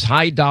 his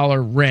high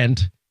dollar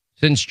rent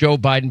since Joe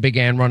Biden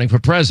began running for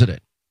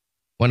president.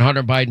 When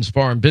Hunter Biden's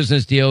foreign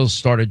business deals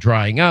started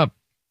drying up,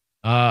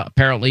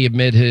 apparently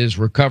amid his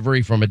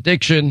recovery from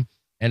addiction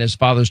and his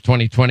father's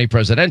 2020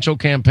 presidential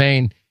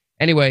campaign.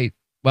 Anyway,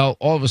 well,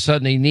 all of a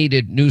sudden he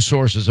needed new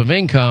sources of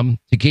income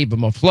to keep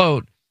him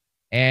afloat.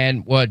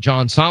 And what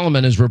John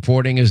Solomon is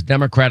reporting is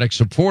Democratic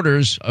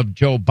supporters of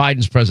Joe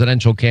Biden's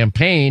presidential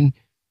campaign,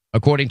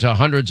 according to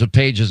hundreds of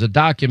pages of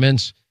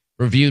documents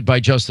reviewed by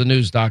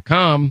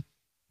justthenews.com,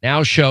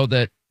 now show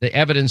that the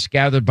evidence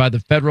gathered by the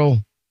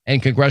federal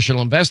and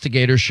congressional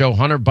investigators show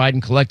Hunter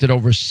Biden collected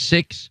over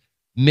 $6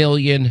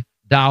 million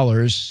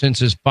since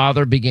his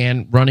father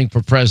began running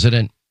for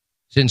president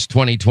since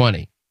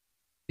 2020.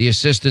 The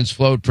assistance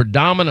flowed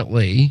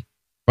predominantly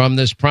from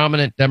this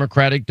prominent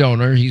Democratic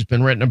donor. He's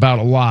been written about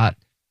a lot.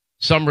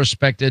 Some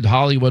respected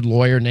Hollywood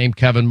lawyer named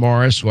Kevin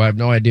Morris, who I have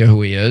no idea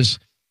who he is,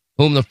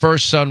 whom the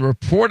first son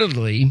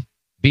reportedly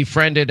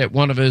befriended at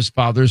one of his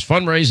father's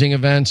fundraising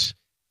events.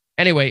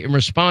 Anyway, in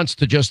response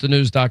to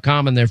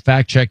justthenews.com and their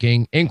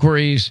fact-checking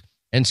inquiries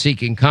and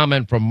seeking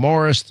comment from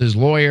Morris, his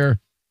lawyer,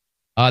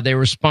 they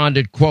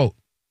responded, quote,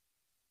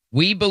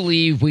 "We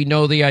believe we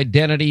know the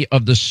identity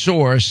of the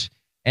source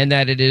and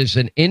that it is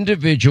an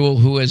individual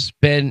who has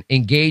been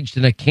engaged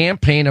in a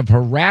campaign of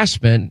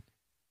harassment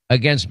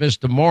against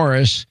Mr.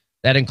 Morris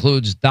that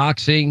includes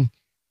doxing,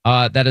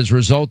 that has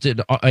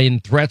resulted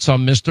in threats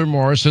on Mr.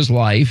 Morris's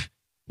life.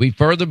 We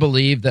further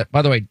believe that,"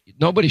 by the way,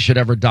 nobody should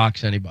ever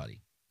dox anybody.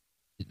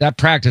 That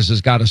practice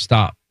has got to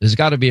stop. There's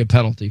got to be a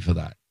penalty for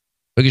that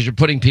because you're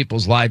putting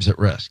people's lives at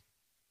risk.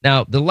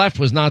 Now, the left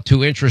was not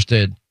too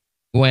interested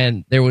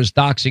when there was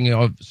doxing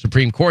of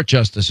Supreme Court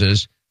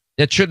justices.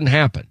 That shouldn't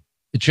happen.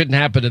 It shouldn't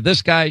happen to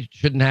this guy. It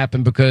shouldn't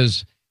happen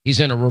because he's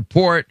in a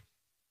report.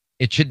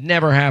 It should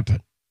never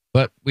happen.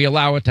 But we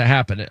allow it to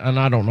happen, and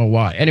I don't know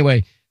why.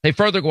 Anyway, They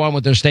further go on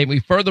with their statement.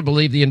 We further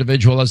believe the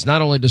individual has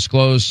not only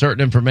disclosed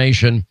certain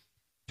information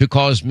to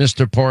cause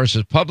Mr.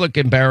 Morris's public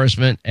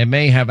embarrassment and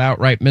may have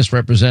outright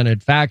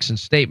misrepresented facts and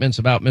statements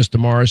about Mr.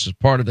 Morris as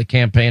part of the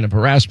campaign of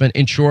harassment.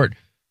 In short,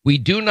 we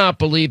do not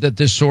believe that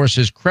this source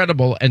is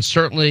credible and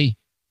certainly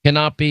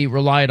cannot be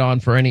relied on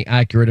for any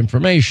accurate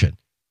information.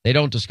 They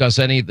don't discuss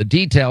any of the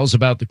details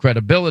about the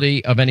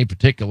credibility of any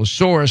particular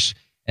source,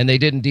 and they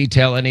didn't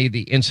detail any of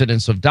the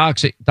incidents of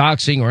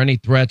doxing or any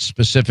threats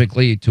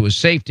specifically to his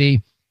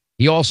safety.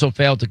 He also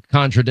failed to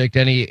contradict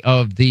any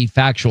of the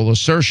factual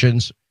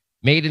assertions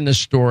made in the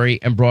story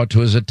and brought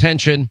to his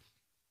attention.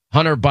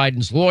 Hunter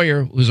Biden's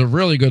lawyer, who's a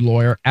really good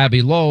lawyer,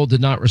 Abby Lowell,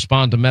 did not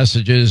respond to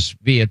messages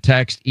via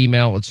text,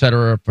 email,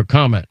 etc. for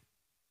comment.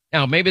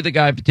 Now, maybe the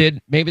guy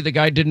did, maybe the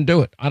guy didn't do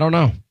it. I don't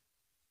know.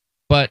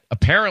 But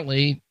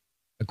apparently,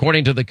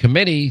 according to the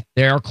committee,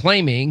 they are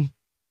claiming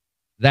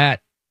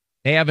that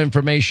they have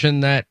information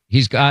that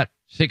he's got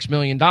 $6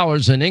 million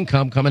in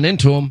income coming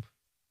into him.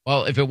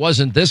 Well, if it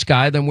wasn't this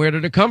guy, then where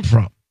did it come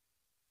from?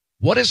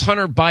 What has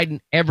Hunter Biden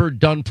ever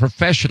done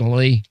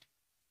professionally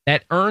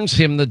that earns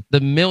him the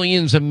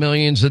millions and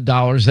millions of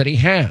dollars that he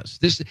has?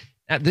 This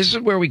is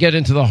where we get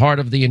into the heart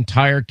of the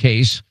entire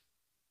case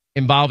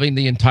involving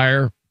the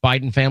entire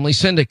Biden family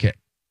syndicate.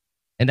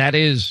 And that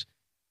is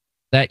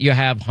that you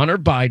have Hunter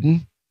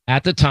Biden.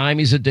 At the time,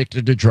 he's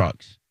addicted to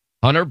drugs.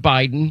 Hunter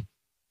Biden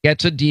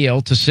gets a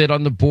deal to sit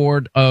on the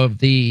board of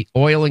the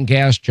oil and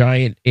gas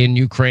giant in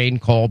Ukraine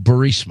called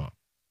Burisma.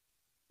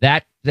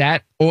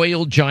 That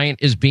oil giant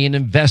is being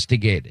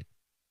investigated.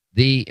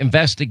 The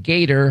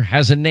investigator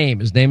has a name.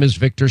 His name is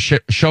Viktor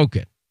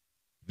Shokin.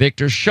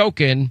 Viktor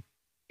Shokin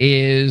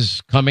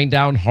is coming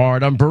down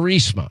hard on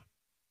Burisma.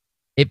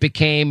 It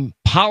became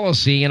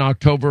policy in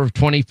October of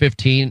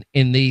 2015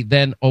 in the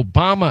then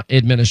Obama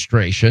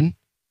administration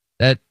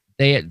that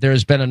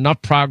there's been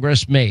enough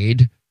progress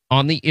made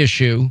on the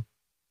issue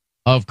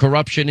of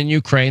corruption in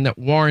Ukraine that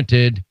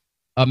warranted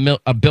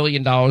 $1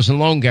 billion in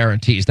loan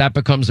guarantees. That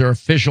becomes their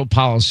official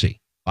policy,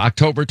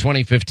 October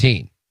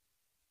 2015.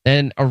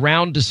 Then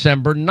around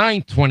December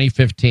 9th,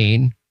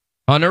 2015,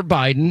 Hunter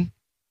Biden,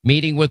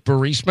 meeting with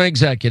Burisma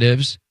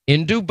executives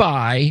in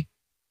Dubai,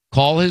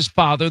 call his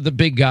father, the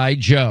big guy,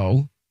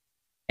 Joe.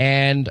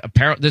 And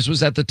apparently this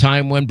was at the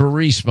time when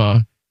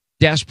Burisma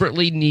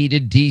desperately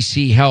needed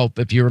D.C. help,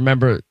 if you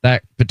remember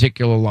that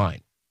particular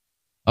line.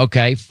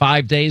 Okay,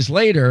 5 days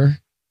later,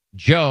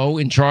 Joe,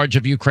 in charge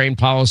of Ukraine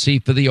policy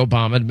for the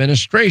Obama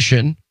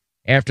administration,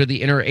 after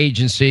the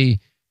interagency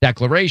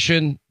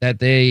declaration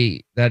that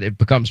it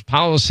becomes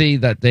policy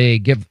that they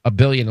give $1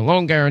 billion in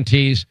loan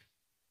guarantees,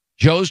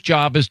 Joe's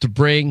job is to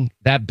bring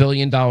that $1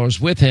 billion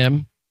with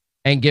him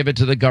and give it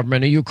to the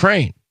government of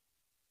Ukraine.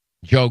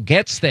 Joe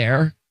gets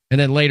there and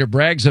then later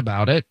brags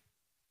about it,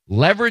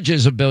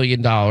 leverages $1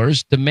 billion,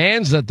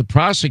 demands that the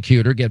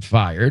prosecutor get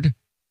fired.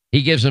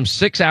 He gives him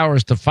 6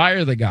 hours to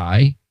fire the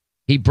guy.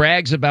 He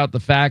brags about the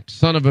fact,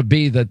 son of a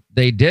bee, that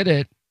they did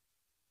it.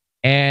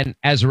 And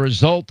as a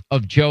result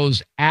of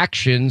Joe's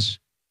actions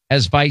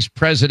as vice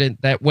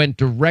president that went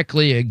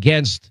directly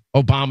against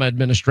Obama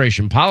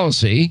administration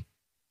policy,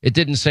 it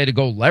didn't say to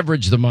go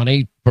leverage the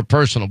money for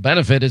personal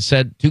benefit. It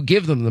said to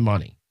give them the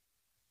money.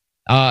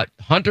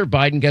 Hunter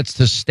Biden gets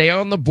to stay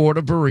on the board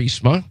of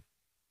Burisma.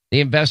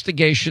 The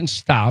investigation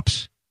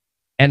stops,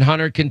 and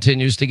Hunter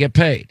continues to get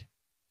paid.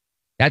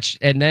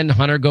 And then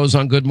Hunter goes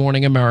on Good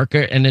Morning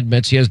America and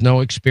admits he has no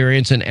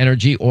experience in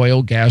energy,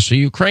 oil, gas, or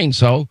Ukraine.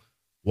 So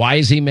why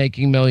is he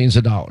making millions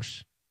of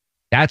dollars?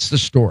 That's the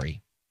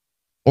story.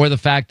 Or the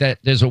fact that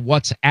there's a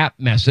WhatsApp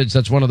message.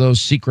 That's one of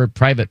those secret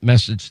private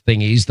message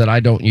thingies that I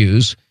don't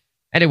use.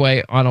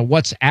 Anyway, on a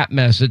WhatsApp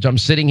message, I'm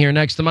sitting here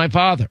next to my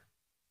father.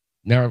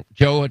 Now,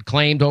 Joe had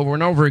claimed over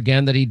and over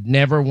again that he'd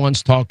never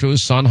once talked to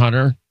his son,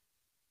 Hunter,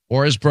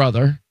 or his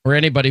brother, or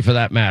anybody for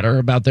that matter,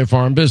 about their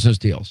foreign business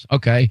deals.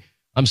 Okay,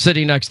 I'm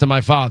sitting next to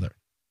my father.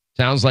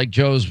 Sounds like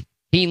Joe's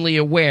keenly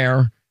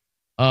aware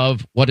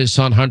of what his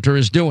son Hunter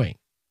is doing.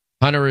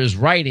 Hunter is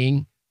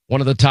writing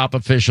one of the top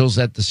officials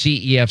at the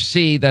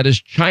CEFC, that is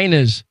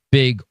China's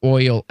big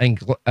oil and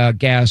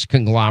gas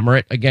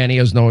conglomerate. Again, he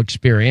has no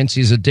experience.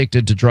 He's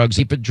addicted to drugs.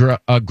 Keep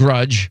a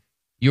grudge.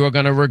 You are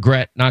going to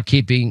regret not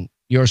keeping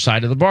your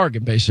side of the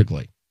bargain,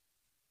 basically.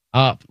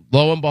 Lo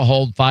and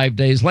behold, 5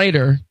 days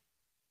later,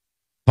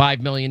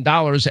 $5 million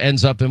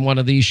ends up in one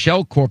of these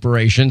shell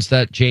corporations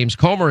that James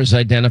Comer has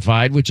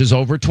identified, which is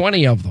over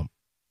 20 of them.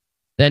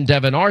 Then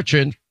Devin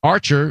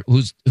Archer,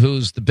 who's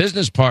the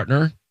business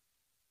partner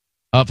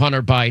of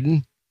Hunter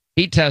Biden,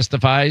 he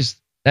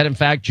testifies that, in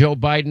fact, Joe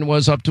Biden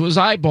was up to his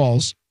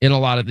eyeballs in a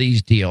lot of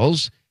these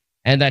deals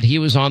and that he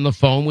was on the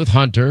phone with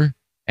Hunter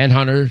and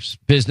Hunter's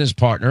business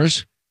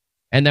partners.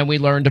 And then we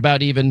learned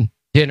about even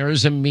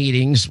dinners and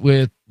meetings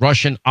with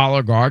Russian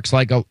oligarchs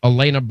like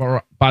Elena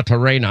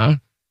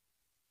Baturina,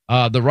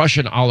 the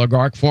Russian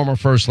oligarch, former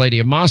First Lady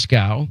of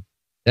Moscow,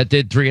 that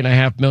did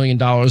 $3.5 million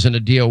in a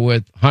deal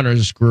with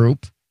Hunter's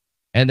group.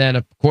 And then,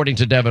 according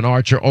to Devin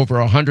Archer, over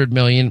 $100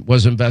 million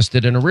was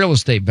invested in a real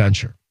estate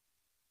venture.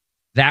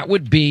 That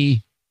would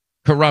be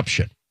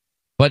corruption.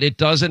 but it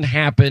doesn't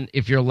happen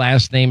if your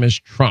last name is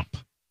Trump.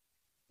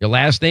 Your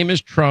last name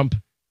is Trump,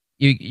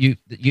 you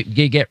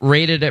get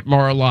raided at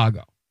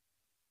Mar-a-Lago.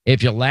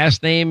 If your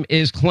last name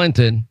is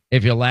Clinton,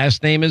 if your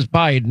last name is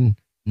Biden,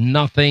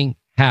 nothing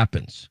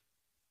happens.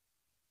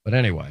 But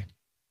anyway,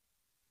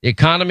 the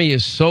economy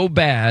is so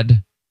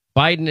bad,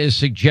 Biden is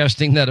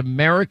suggesting that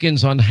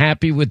Americans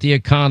unhappy with the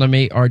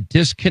economy are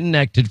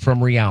disconnected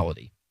from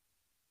reality.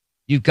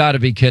 You've got to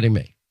be kidding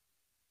me.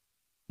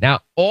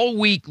 Now, all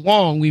week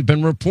long, we've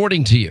been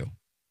reporting to you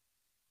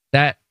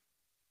that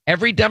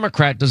every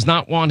Democrat does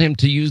not want him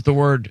to use the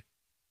word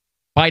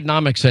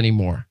Bidenomics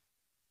anymore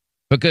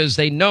because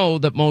they know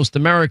that most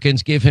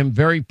Americans give him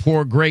very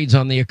poor grades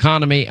on the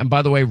economy. And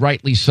by the way,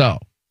 rightly so.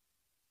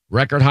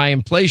 Record high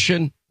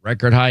inflation,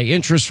 record high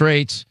interest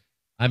rates.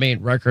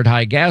 Record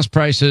high gas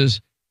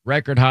prices,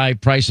 record high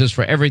prices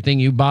for everything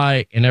you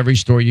buy in every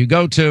store you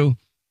go to.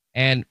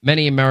 And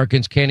many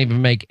Americans can't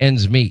even make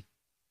ends meet.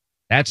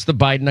 That's the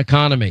Biden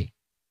economy.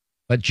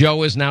 But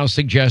Joe is now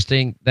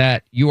suggesting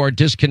that you are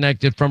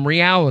disconnected from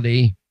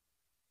reality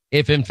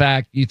if, in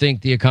fact, you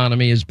think the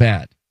economy is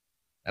bad.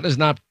 That is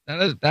not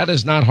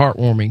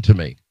heartwarming to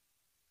me.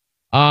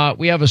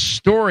 We have a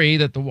story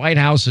that the White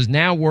House is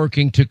now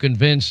working to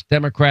convince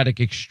Democratic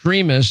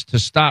extremists to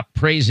stop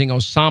praising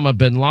Osama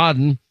bin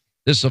Laden.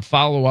 This is a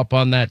follow-up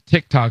on that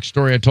TikTok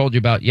story I told you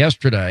about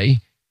yesterday,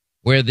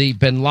 where the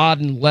bin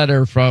Laden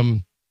letter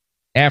from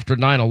after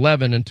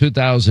 9/11 in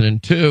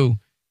 2002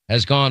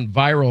 has gone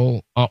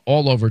viral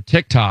all over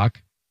TikTok.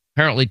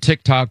 Apparently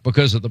TikTok,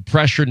 because of the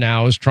pressure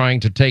now, is trying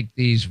to take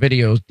these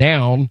videos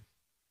down,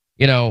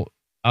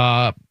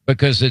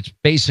 because it's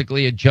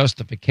basically a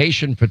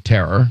justification for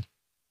terror.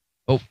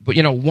 But,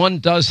 one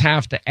does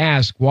have to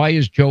ask, why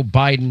is Joe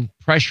Biden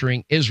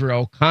pressuring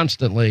Israel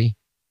constantly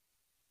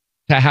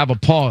to have a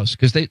pause?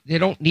 Because they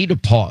don't need a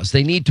pause.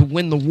 They need to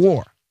win the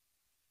war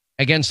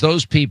against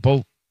those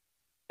people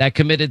that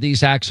committed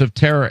these acts of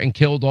terror and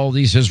killed all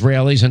these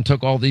Israelis and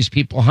took all these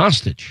people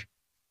hostage.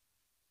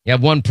 You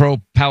have one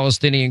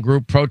pro-Palestinian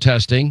group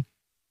protesting,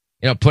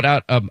 put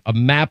out a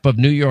map of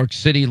New York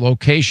City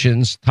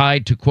locations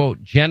tied to,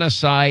 quote,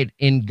 genocide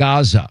in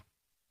Gaza.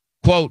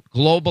 Quote,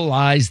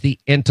 globalize the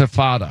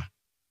intifada.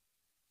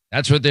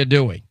 That's what they're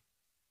doing.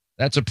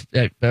 That's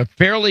a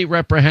fairly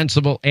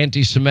reprehensible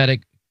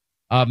anti-Semitic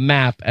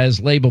map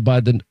as labeled by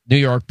the New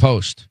York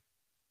Post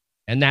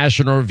and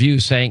National Review,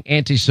 saying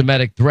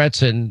anti-Semitic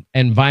threats and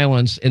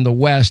violence in the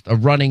West a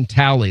running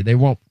tally.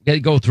 They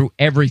go through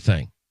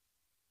everything,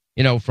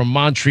 from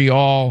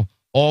Montreal,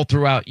 all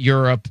throughout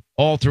Europe,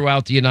 all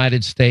throughout the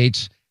United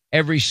States,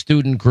 every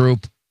student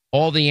group,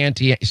 all the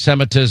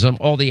anti-Semitism,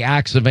 all the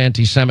acts of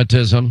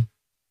anti-Semitism.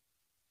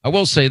 I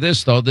will say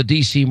this, though. The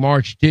D.C.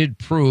 March did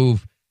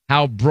prove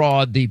how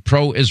broad the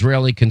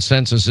pro-Israeli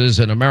consensus is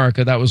in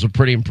America. That was a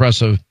pretty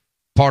impressive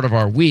part of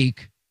our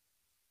week.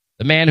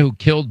 The man who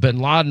killed bin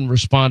Laden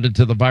responded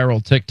to the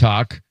viral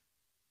TikTok,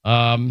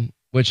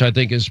 which I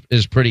think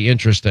is pretty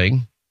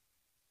interesting.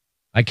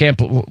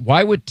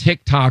 Why would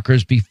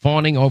TikTokers be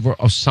fawning over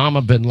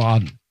Osama bin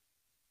Laden?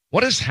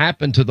 What has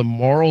happened to the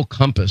moral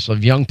compass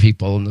of young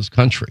people in this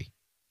country?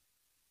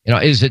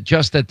 Is it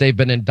just that they've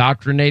been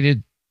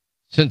indoctrinated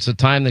since the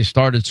time they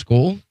started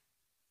school?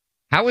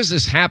 How is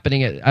this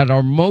happening at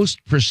our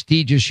most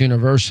prestigious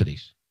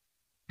universities?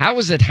 How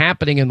is it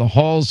happening in the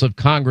halls of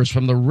Congress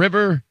from the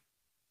river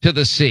to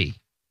the sea?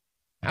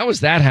 How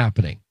is that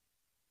happening?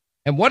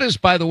 And what is,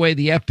 by the way,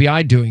 the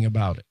FBI doing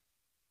about it?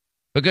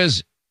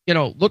 Because,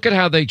 look at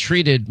how they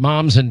treated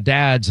moms and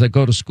dads that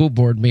go to school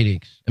board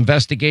meetings,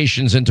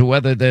 investigations into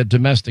whether they're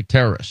domestic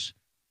terrorists.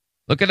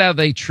 Look at how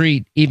they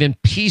treat even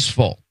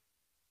peaceful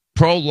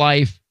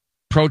pro-life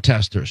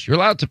protesters. You're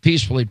allowed to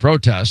peacefully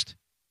protest.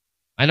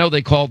 I know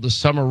they called the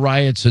summer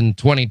riots in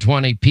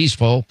 2020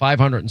 peaceful,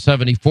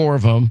 574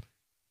 of them,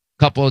 a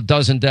couple of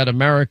dozen dead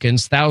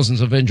Americans,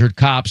 thousands of injured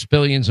cops,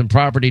 billions in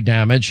property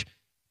damage,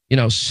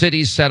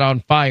 cities set on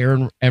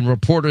fire, and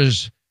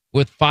reporters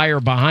with fire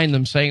behind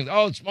them saying,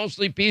 oh, it's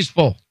mostly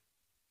peaceful.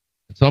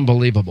 It's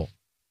unbelievable.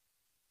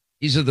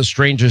 These are the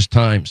strangest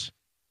times.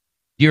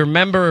 Do you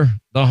remember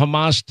the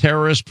Hamas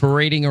terrorists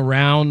parading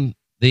around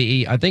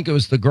I think it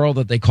was the girl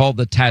that they called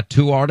the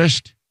tattoo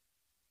artist?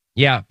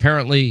 Yeah,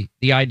 apparently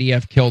the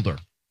IDF killed her.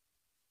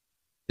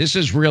 This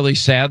is really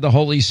sad. The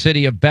holy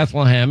city of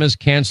Bethlehem is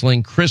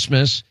canceling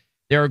Christmas.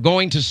 They are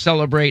going to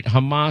celebrate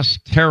Hamas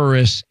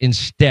terrorists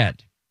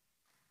instead.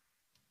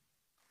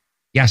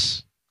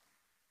 Yes,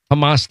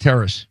 Hamas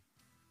terrorists.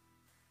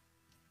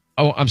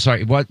 Oh, I'm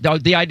sorry. What? The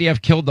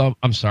IDF killed them.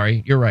 I'm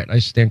sorry. You're right. I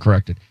stand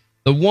corrected.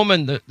 The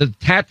woman, the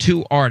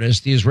tattoo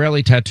artist, the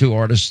Israeli tattoo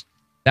artist,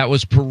 that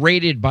was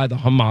paraded by the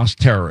Hamas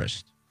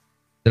terrorist.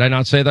 Did I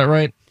not say that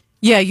right?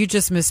 Yeah, you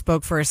just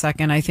misspoke for a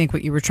second. I think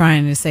what you were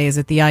trying to say is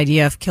that the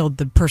IDF killed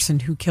the person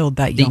who killed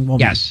that young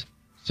woman. Yes.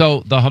 So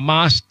the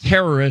Hamas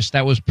terrorist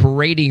that was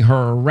parading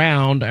her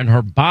around and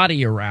her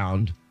body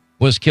around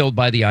was killed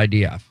by the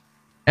IDF.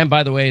 And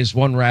by the way, as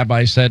one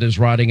rabbi said, is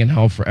rotting in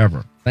hell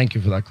forever. Thank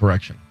you for that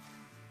correction.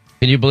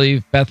 Can you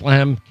believe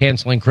Bethlehem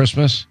canceling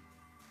Christmas?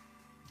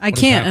 I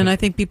can't, and I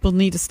think people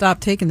need to stop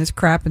taking this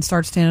crap and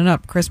start standing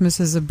up. Christmas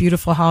is a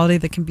beautiful holiday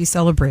that can be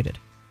celebrated.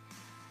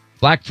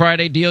 Black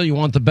Friday deal, you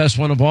want the best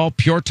one of all?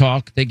 Pure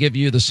Talk. They give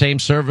you the same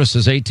service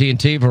as AT&T,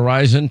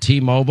 Verizon,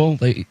 T-Mobile.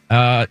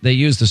 They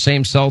use the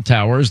same cell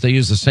towers. They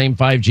use the same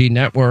 5G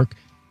network.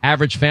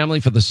 Average family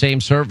for the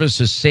same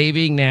service is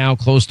saving now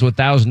close to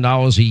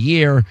 $1,000 a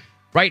year.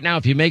 Right now,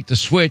 if you make the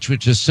switch,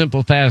 which is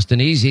simple, fast,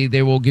 and easy,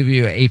 they will give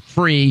you a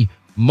free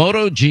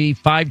Moto G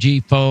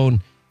 5G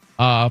phone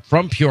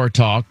from Pure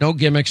Talk. No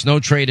gimmicks, no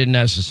trade-in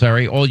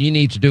necessary. All you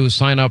need to do is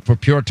sign up for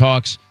Pure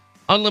Talk's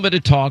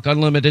unlimited talk,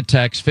 unlimited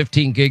text,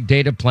 15 gig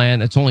data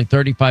plan. It's only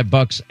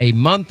 $35 a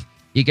month.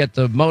 You get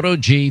the Moto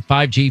G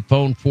 5G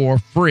phone for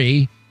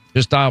free.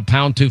 Just dial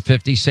pound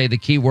 250, say the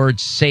keyword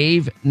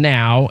save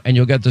now, and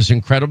you'll get this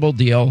incredible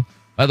deal.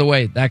 By the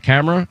way, that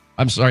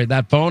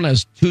phone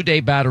has 2-day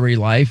battery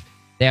life.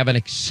 They have an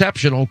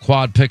exceptional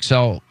quad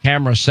pixel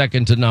camera,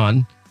 second to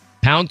none.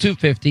 Pound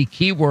 250,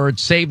 keyword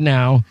save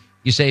now.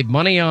 You save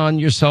money on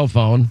your cell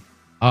phone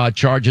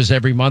charges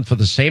every month for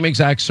the same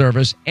exact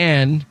service,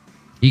 and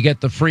you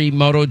get the free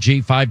Moto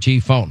G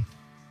 5G phone.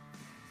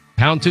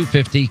 Pound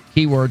 250,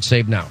 keyword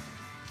save now.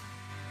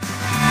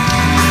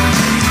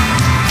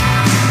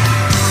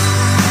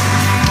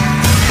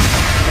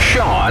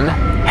 Sean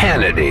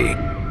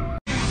Hannity.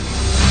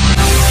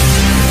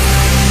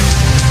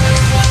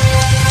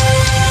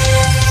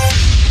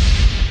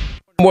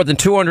 More than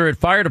 200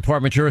 fire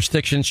department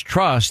jurisdictions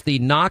trust the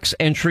Knox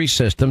entry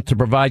system to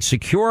provide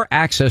secure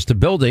access to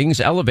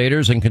buildings,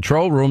 elevators, and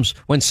control rooms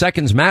when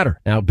seconds matter.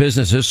 Now,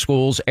 businesses,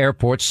 schools,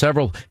 airports,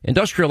 several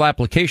industrial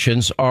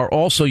applications are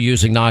also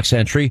using Knox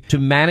entry to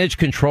manage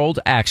controlled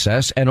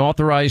access and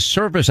authorize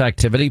service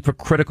activity for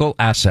critical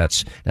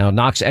assets. Now,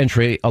 Knox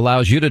entry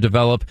allows you to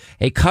develop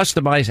a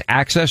customized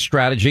access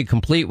strategy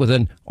complete with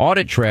an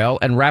audit trail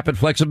and rapid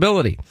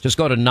flexibility. Just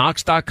go to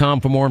Knox.com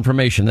for more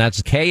information.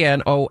 That's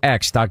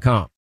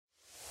KNOX.com.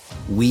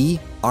 We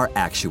are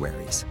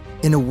actuaries.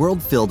 In a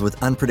world filled with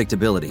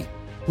unpredictability,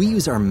 we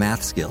use our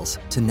math skills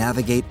to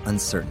navigate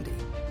uncertainty.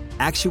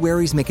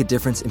 Actuaries make a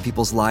difference in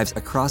people's lives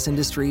across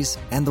industries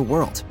and the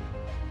world.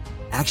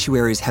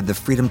 Actuaries have the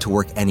freedom to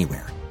work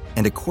anywhere,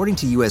 and according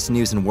to U.S.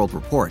 News & World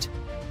Report,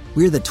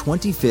 we're the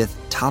 25th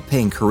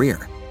top-paying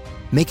career.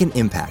 Make an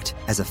impact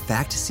as a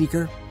fact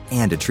seeker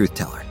and a truth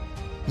teller.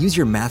 Use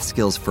your math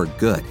skills for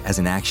good as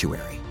an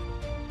actuary.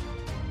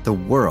 The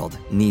world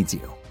needs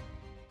you.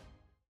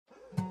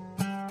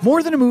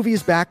 More Than a Movie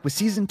is back with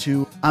Season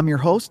 2. I'm your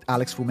host,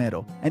 Alex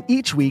Fumero, and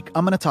each week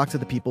I'm going to talk to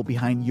the people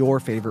behind your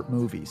favorite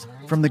movies.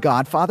 From The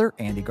Godfather,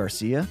 Andy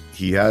Garcia.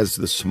 He has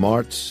the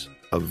smarts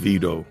of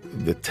Vito,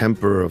 the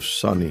temper of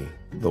Sonny,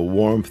 the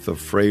warmth of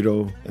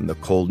Fredo, and the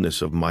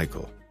coldness of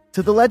Michael.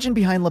 To the legend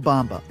behind La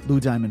Bamba, Lou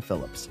Diamond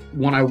Phillips.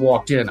 When I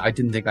walked in, I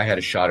didn't think I had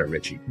a shot at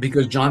Richie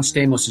because John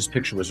Stamos'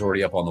 picture was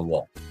already up on the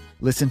wall.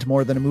 Listen to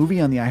More Than a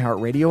Movie on the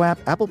iHeartRadio app,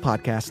 Apple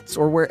Podcasts,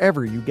 or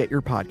wherever you get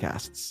your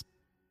podcasts.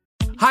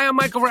 Hi, I'm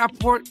Michael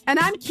Rappaport. And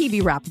I'm Kibi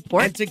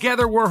Rappaport. And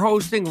together we're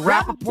hosting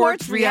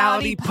Rappaport's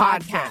Reality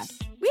Podcast.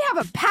 We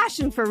have a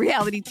passion for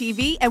reality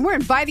TV, and we're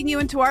inviting you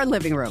into our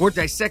living room. We're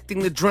dissecting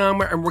the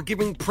drama, and we're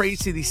giving praise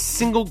to the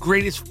single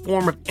greatest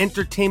form of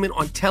entertainment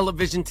on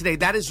television today.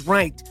 That is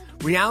right.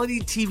 Reality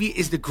TV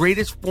is the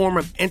greatest form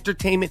of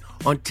entertainment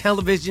on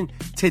television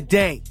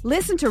today.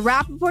 Listen to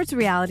Rappaport's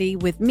Reality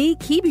with me,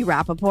 Kibi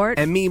Rappaport.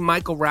 And me,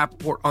 Michael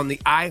Rappaport, on the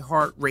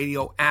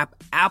iHeartRadio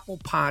app, Apple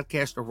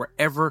Podcast, or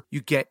wherever you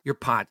get your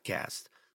podcast.